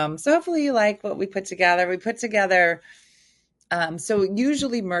 So hopefully you like what we put together. We put together, so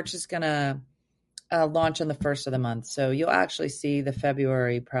usually merch is going to launch on the 1st of the month. So you'll actually see the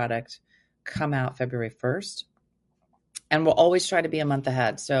February product come out February 1st. And we'll always try to be a month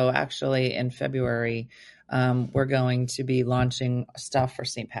ahead. So actually in February, we're going to be launching stuff for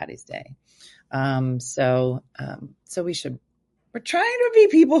St. Patty's Day. So we're trying to be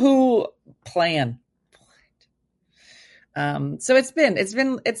people who plan. So it's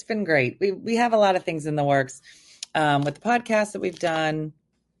been great. We have a lot of things in the works, with the podcast that we've done,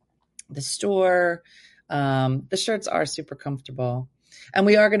 the store, the shirts are super comfortable. And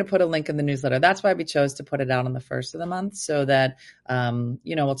we are going to put a link in the newsletter. That's why we chose to put it out on the 1st of the month so that,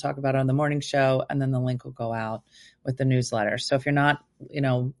 we'll talk about it on the morning show and then the link will go out with the newsletter. So if you're not,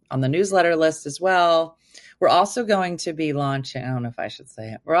 on the newsletter list as well, we're also going to be launching, I don't know if I should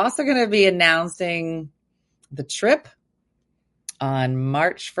say it. We're also going to be announcing the trip on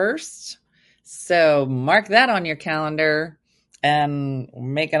March 1st. So mark that on your calendar and we're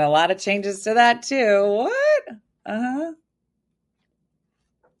making a lot of changes to that too. What? Uh-huh.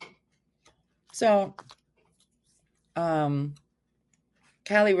 So Callie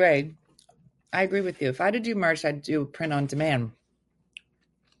Ray, I agree with you. If I had to do merch, I'd do print on demand.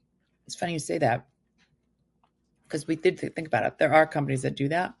 It's funny you say that because we did think about it. There are companies that do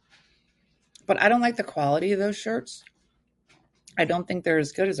that, but I don't like the quality of those shirts. I don't think they're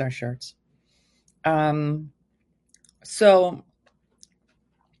as good as our shirts. So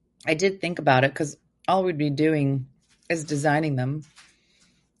I did think about it because all we'd be doing is designing them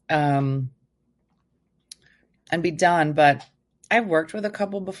and be done. But I've worked with a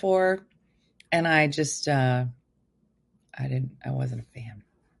couple before and I just, I wasn't a fan.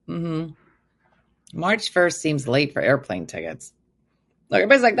 March 1st seems late for airplane tickets. Look,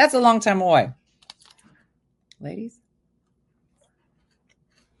 everybody's like, that's a long time away. Ladies,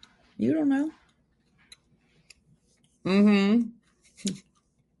 you don't know.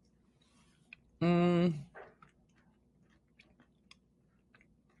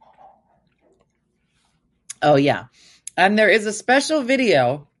 Oh, yeah. And there is a special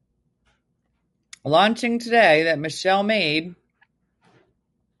video launching today that Michelle made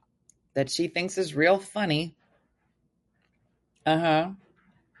that she thinks is real funny. So,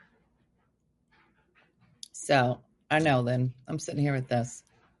 I know, Lynn. I'm sitting here with this.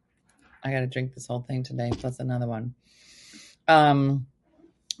 I got to drink this whole thing today, plus another one.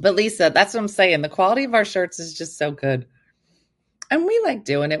 But Lisa, that's what I'm saying. The quality of our shirts is just so good. And we like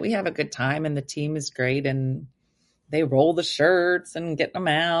doing it. We have a good time and the team is great. And they roll the shirts and get them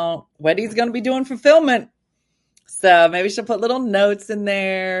out. Wendy's going to be doing fulfillment. So maybe she'll put little notes in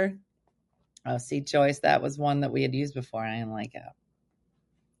there. Oh, see, Joyce, that was one that we had used before. I didn't like it.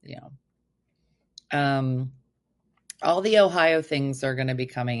 All the Ohio things are going to be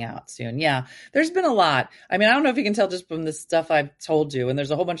coming out soon. Yeah, there's been a lot. I mean, I don't know if you can tell just from the stuff I've told you, and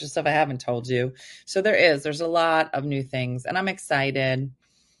there's a whole bunch of stuff I haven't told you. So there's a lot of new things, and I'm excited.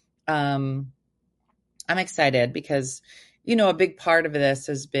 I'm excited because, a big part of this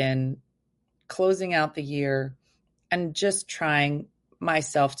has been closing out the year and just trying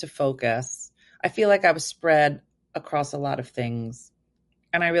myself to focus. I feel like I was spread across a lot of things,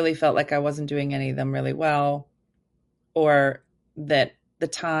 and I really felt like I wasn't doing any of them really well. Or that the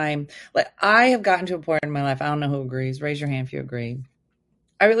time, like I have gotten to a point in my life, I don't know who agrees, raise your hand if you agree.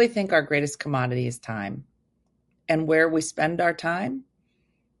 I really think our greatest commodity is time. And where we spend our time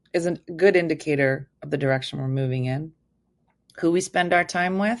is a good indicator of the direction we're moving in. Who we spend our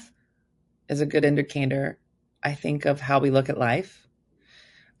time with is a good indicator, I think, of how we look at life.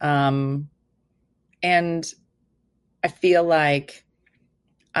 And I feel like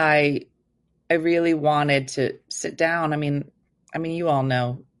I really wanted to sit down. I mean, you all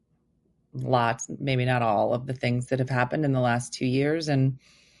know lots, maybe not all of the things that have happened in the last 2 years. And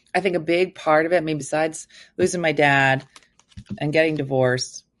I think a big part of it, maybe besides losing my dad and getting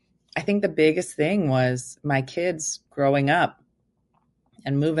divorced, I think the biggest thing was my kids growing up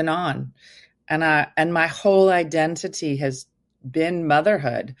and moving on. And my whole identity has been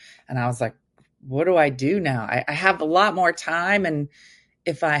motherhood. And I was like, what do I do now? I have a lot more time. And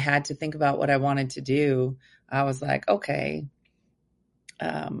if I had to think about what I wanted to do, I was like, okay,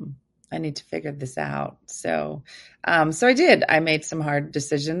 I need to figure this out. So I did. I made some hard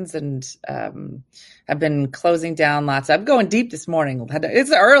decisions and I've been closing down lots. I'm going deep this morning.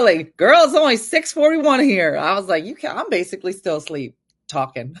 It's early. Girl, it's only 6:41 here. I was like, I'm basically still asleep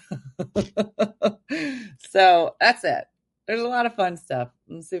talking. So that's it. There's a lot of fun stuff.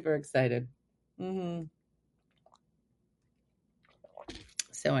 I'm super excited.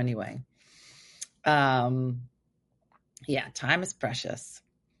 So anyway, yeah, time is precious.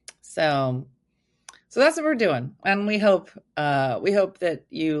 So that's what we're doing. And we hope that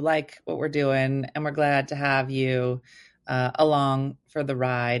you like what we're doing, and we're glad to have you along for the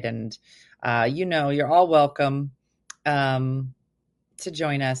ride. And you're all welcome to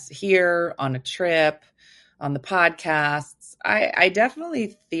join us here on a trip, on the podcasts. I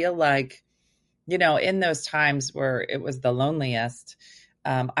definitely feel like, in those times where it was the loneliest,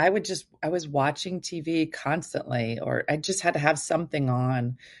 I was watching TV constantly, or I just had to have something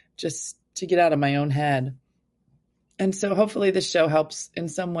on just to get out of my own head. And so hopefully this show helps in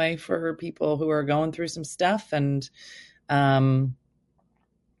some way for people who are going through some stuff and, and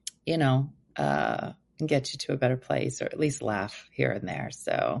get you to a better place, or at least laugh here and there.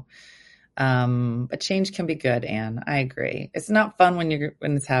 So, but change can be good, Anne. I agree. It's not fun when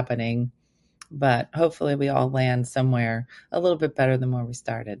it's happening, but hopefully we all land somewhere a little bit better than where we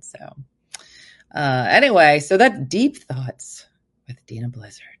started. So anyway, so that's Deep Thoughts with Dina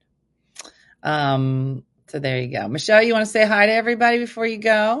Blizzard. So there you go. Michelle, you want to say hi to everybody before you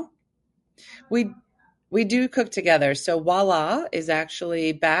go? We do cook together. So Voila is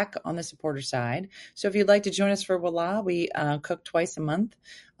actually back on the supporter side. So if you'd like to join us for Voila, we cook twice a month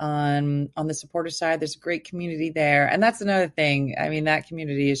on the supporter side. There's a great community there. And that's another thing. I mean, that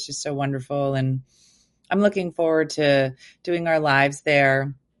community is just so wonderful. And I'm looking forward to doing our lives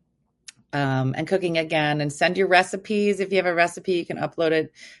there and cooking again. And send your recipes. If you have a recipe, you can upload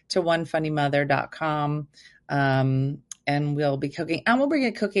it to onefunnymother.com. And we'll be cooking, and we'll bring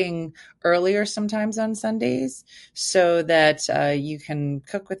it cooking earlier sometimes on Sundays so that you can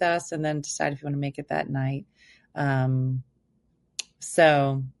cook with us and then decide if you want to make it that night.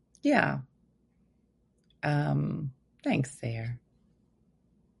 So yeah. Thanks there.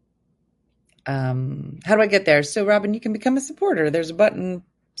 How do I get there? So Robin, you can become a supporter. There's a button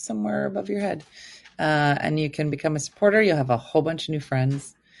somewhere above your head, and you can become a supporter. You'll have a whole bunch of new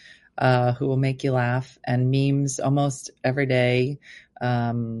friends who will make you laugh, and memes almost every day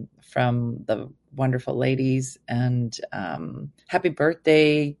from the wonderful ladies, and happy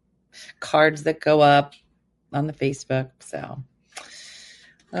birthday cards that go up on the Facebook. So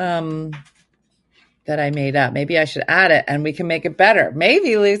that I made up. Maybe I should add it and we can make it better.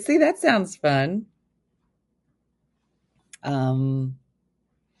 Maybe, Lucy, that sounds fun.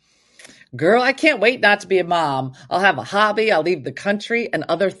 Girl, I can't wait not to be a mom. I'll have a hobby. I'll leave the country and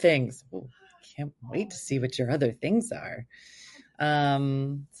other things. Ooh, can't wait to see what your other things are.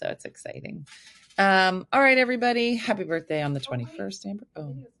 So it's exciting. All right, everybody. Happy birthday on the 21st, Amber.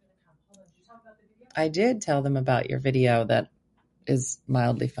 Oh, I did tell them about your video that is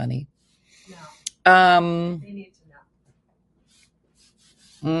mildly funny. No. They need to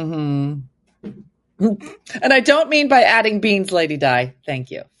know. And I don't mean by adding beans, Lady Di.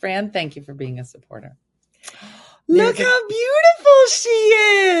 Thank you. Fran, thank you for being a supporter. Look how beautiful she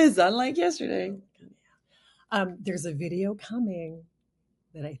is, unlike yesterday. There's a video coming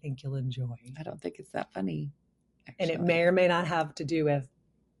that I think you'll enjoy. I don't think it's that funny. Actually. And it may or may not have to do with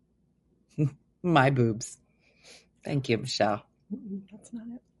my boobs. Thank you, Michelle. That's not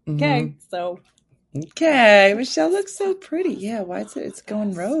it. Okay, so. Okay, Michelle looks so pretty. Yeah, why is it? It's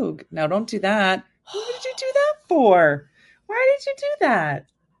going rogue. No, don't do that. What did you do that for? Why did you do that?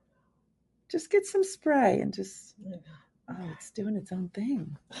 Just get some spray and just. Oh, it's doing its own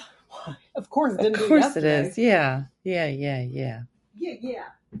thing. Of course, it of course it is. Yeah.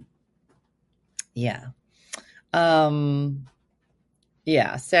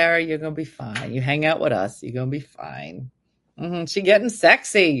 Yeah, Sarah, you're gonna be fine. You hang out with us, you're gonna be fine. She getting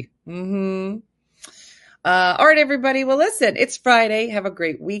sexy. All right, everybody. Well, listen, it's Friday. Have a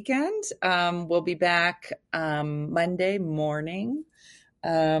great weekend. We'll be back Monday morning.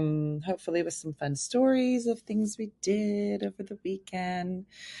 Hopefully with some fun stories of things we did over the weekend.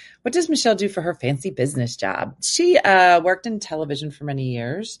 What does Michelle do for her fancy business job? She worked in television for many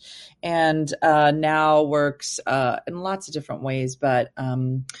years and now works in lots of different ways, but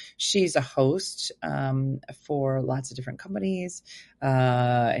she's a host for lots of different companies.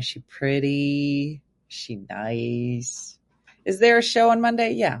 Is she pretty? Is she nice? Is there a show on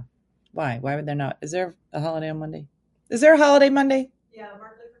Monday? Yeah. Why? Why would there not? Is there a holiday on Monday? Is there a holiday Monday? Yeah,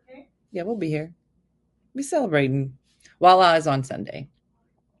 Martin Luther King. Yeah, we'll be here. We're celebrating. Voila is on Sunday.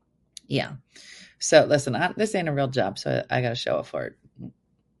 Yeah. So listen, this ain't a real job, so I got to show up for it.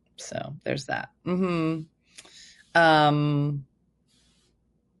 So there's that.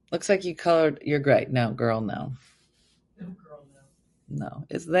 Looks like you colored. You're great. No, girl, no. No, girl, no. No,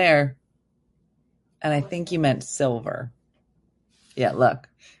 it's there. And I think you meant silver. Yeah, look.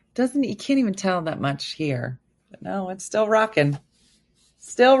 You can't even tell that much here. But no, it's still rocking.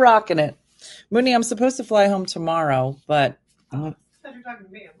 Still rocking it. Mooney, I'm supposed to fly home tomorrow, but I thought you're talking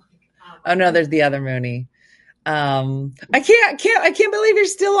to me. I'm like, oh no, there's the other Mooney. I can't believe you're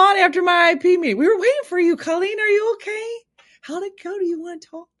still on after my IP meeting. We were waiting for you, Colleen. Are you okay? How'd it go? Do you want to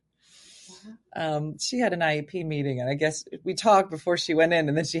talk? She had an IEP meeting, and I guess we talked before she went in,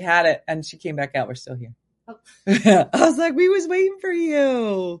 and then she had it, and she came back out. We're still here. Oh. I was like, we was waiting for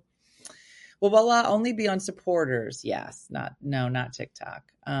you. Well, will I only be on supporters? Yes, not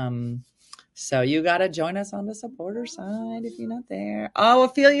TikTok. So you got to join us on the supporter side if you're not there. Oh,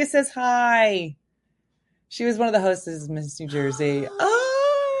 Ophelia says hi. She was one of the hosts of Miss New Jersey.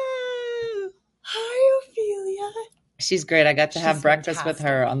 Oh, hi, Ophelia. She's great. I got to have breakfast with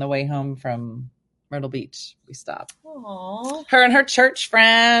her on the way home from Myrtle Beach. We stopped. Aww. Her and her church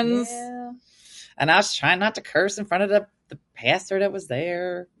friends. Yeah. And I was trying not to curse in front of the pastor that was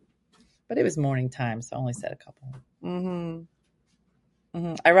there. But it was morning time, so I only said a couple.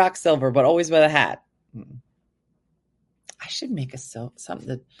 I rock silver, but always with a hat. I should make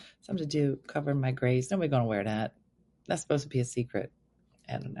something to do covering my grays. Nobody's gonna wear that. That's supposed to be a secret.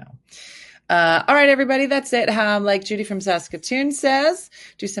 I don't know. All right, everybody, that's it. Like Judy from Saskatoon says,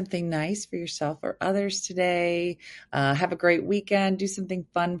 do something nice for yourself or others today. Have a great weekend. Do something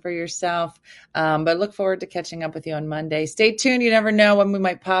fun for yourself. But look forward to catching up with you on Monday. Stay tuned. You never know when we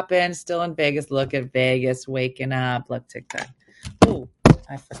might pop in. Still in Vegas. Look at Vegas waking up. Look, TikTok. Oh,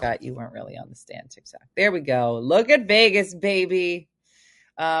 I forgot you weren't really on the stand, TikTok. There we go. Look at Vegas, baby.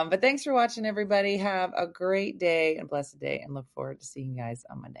 But thanks for watching, everybody. Have a great day and blessed day, and look forward to seeing you guys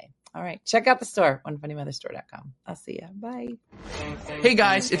on Monday. All right. Check out the store, OneFunnyMotherStore.com. I'll see you. Bye. Hey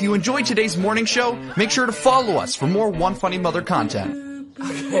guys, if you enjoyed today's morning show, make sure to follow us for more One Funny Mother content.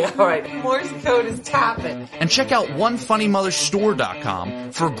 Okay, all right. Morse code is tapping. And check out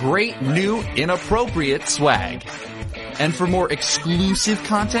OneFunnyMotherStore.com for great new inappropriate swag. And for more exclusive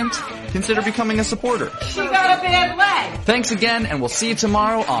content, consider becoming a supporter. She got a bad leg. Thanks again, and we'll see you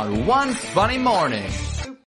tomorrow on One Funny Morning.